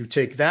he is. You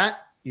take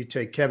that, you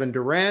take Kevin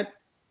Durant,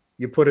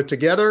 you put it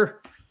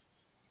together,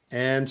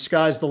 and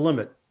sky's the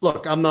limit.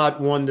 Look, I'm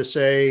not one to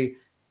say,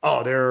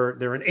 oh,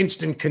 they're an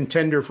instant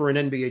contender for an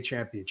NBA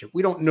championship.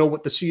 We don't know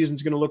what the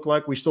season's going to look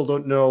like. We still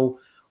don't know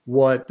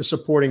what the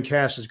supporting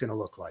cast is going to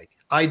look like.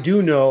 I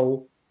do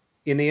know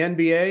in the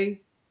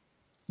NBA,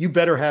 you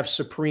better have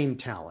supreme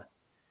talent.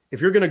 If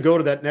you're going to go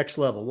to that next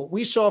level, what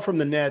we saw from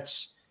the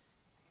Nets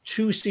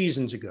 2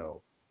 seasons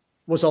ago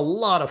was a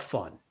lot of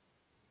fun.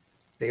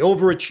 They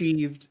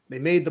overachieved. They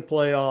made the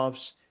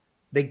playoffs.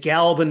 They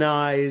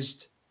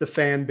galvanized the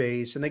fan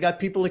base, and they got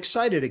people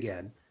excited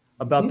again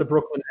about the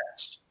Brooklyn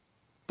Nets.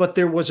 But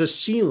there was a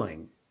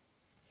ceiling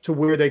to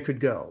where they could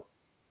go.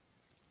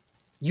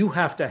 You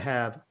have to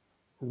have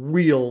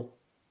real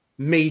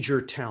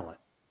major talent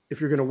if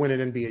you're going to win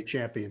an NBA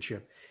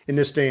championship in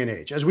this day and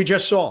age, as we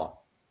just saw.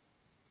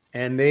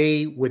 And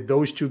they, with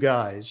those 2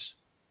 guys,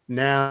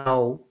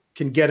 now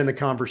can get in the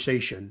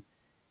conversation.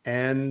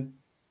 And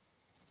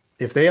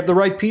if they have the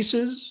right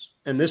pieces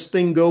and this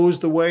thing goes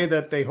the way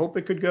that they hope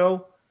it could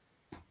go,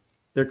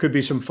 there could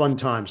be some fun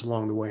times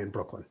along the way in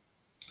Brooklyn.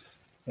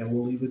 And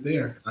we'll leave it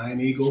there.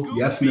 Iron Eagle,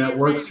 Yes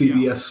Network,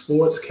 CBS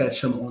Sports.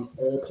 Catch him on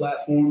all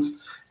platforms.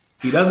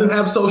 He doesn't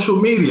have social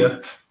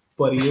media,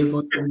 but he is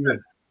on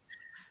Twitter.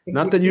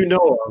 Not that you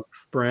know of,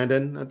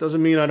 Brandon. That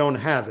doesn't mean I don't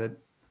have it.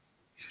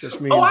 Just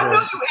means I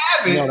know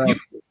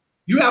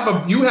you have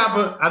it. You have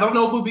a. I don't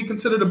know if it would be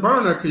considered a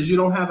burner because you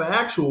don't have an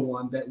actual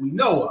one that we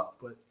know of.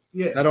 But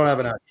yeah, I don't have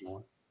an actual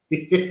one.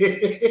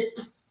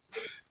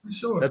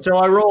 Sure, that's how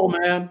I roll,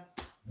 man.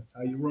 That's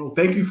how you roll.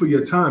 Thank you for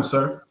your time,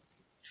 sir.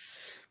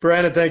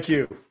 Brandon, thank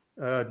you.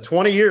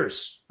 20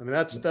 years. I mean,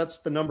 that's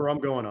the number I'm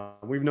going on.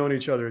 We've known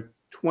each other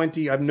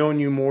 20. I've known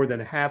you more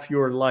than half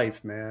your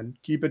life, man.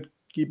 Keep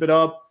it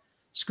up.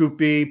 Scoop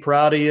B,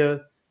 proud of you.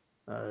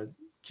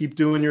 Keep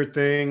doing your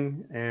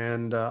thing,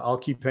 and I'll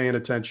keep paying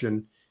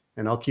attention,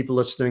 and I'll keep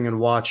listening and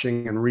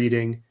watching and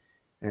reading,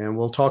 and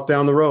we'll talk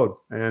down the road.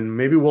 And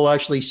maybe we'll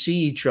actually see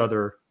each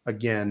other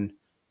again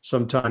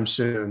sometime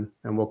soon,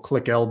 and we'll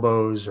click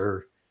elbows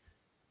or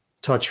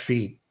touch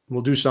feet.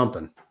 We'll do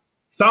something.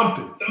 Thank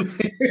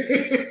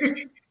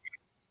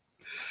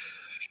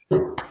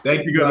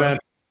you, good man.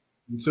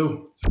 You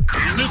too.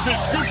 And this is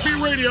Scoop B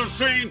Radio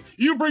saying,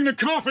 you bring the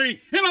coffee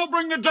and I'll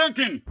bring the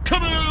Dunkin'.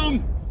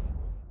 Kaboom!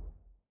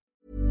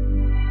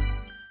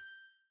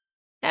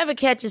 Ever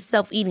catch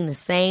yourself eating the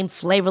same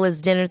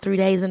flavorless dinner 3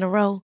 days in a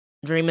row?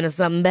 Dreaming of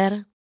something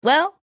better?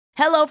 Well,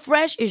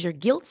 HelloFresh is your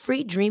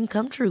guilt-free dream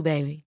come true,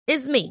 baby.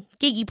 It's me,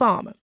 Keke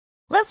Palmer.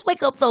 Let's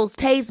wake up those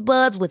taste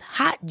buds with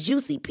hot,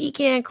 juicy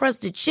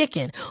pecan-crusted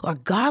chicken or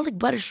garlic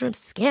butter shrimp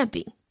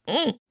scampi.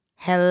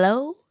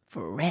 Hello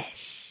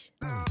Fresh.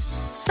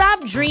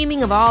 Stop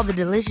dreaming of all the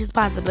delicious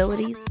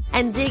possibilities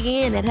and dig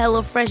in at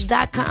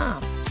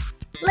HelloFresh.com.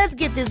 Let's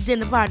get this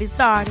dinner party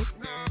started.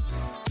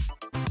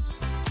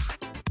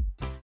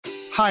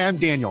 Hi, I'm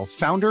Daniel,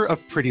 founder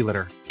of Pretty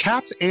Litter.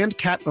 Cats and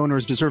cat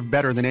owners deserve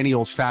better than any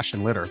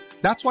old-fashioned litter.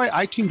 That's why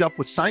I teamed up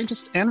with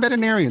scientists and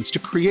veterinarians to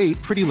create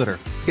Pretty Litter.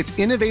 Its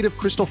innovative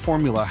crystal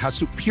formula has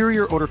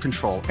superior odor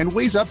control and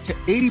weighs up to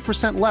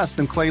 80% less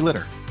than clay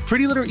litter.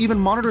 Pretty Litter even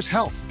monitors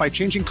health by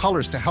changing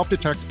colors to help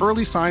detect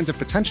early signs of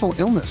potential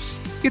illness.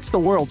 It's the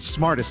world's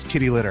smartest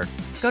kitty litter.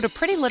 Go to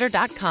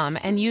prettylitter.com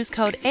and use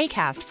code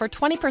ACAST for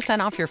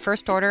 20% off your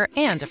first order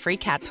and a free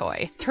cat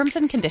toy. Terms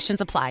and conditions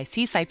apply.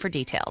 See site for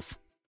details.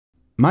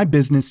 My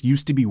business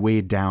used to be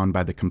weighed down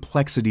by the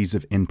complexities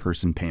of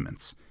in-person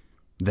payments.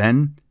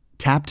 Then,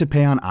 Tap to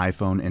Pay on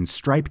iPhone and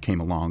Stripe came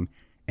along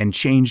and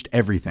changed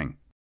everything.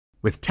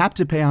 With Tap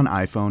to Pay on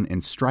iPhone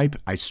and Stripe,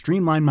 I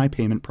streamlined my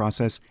payment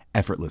process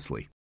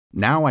effortlessly.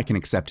 Now I can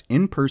accept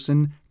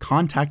in-person,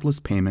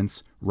 contactless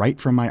payments right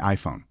from my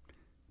iPhone.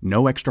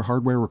 No extra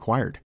hardware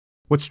required.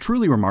 What's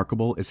truly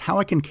remarkable is how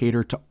I can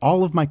cater to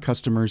all of my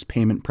customers'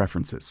 payment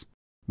preferences.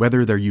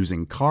 Whether they're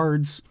using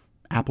cards,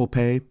 Apple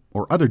Pay,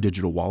 or other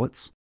digital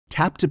wallets,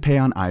 Tap to Pay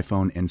on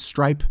iPhone and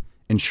Stripe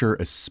ensure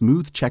a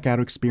smooth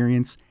checkout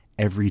experience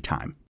every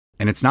time.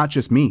 And it's not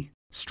just me.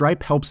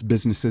 Stripe helps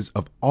businesses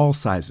of all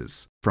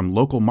sizes, from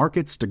local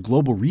markets to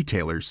global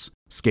retailers,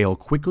 scale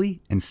quickly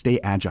and stay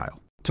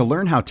agile. To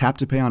learn how Tap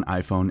to Pay on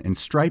iPhone and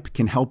Stripe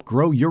can help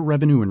grow your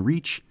revenue and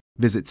reach,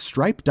 visit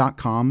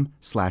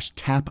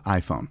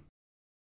stripe.com/tapiphone.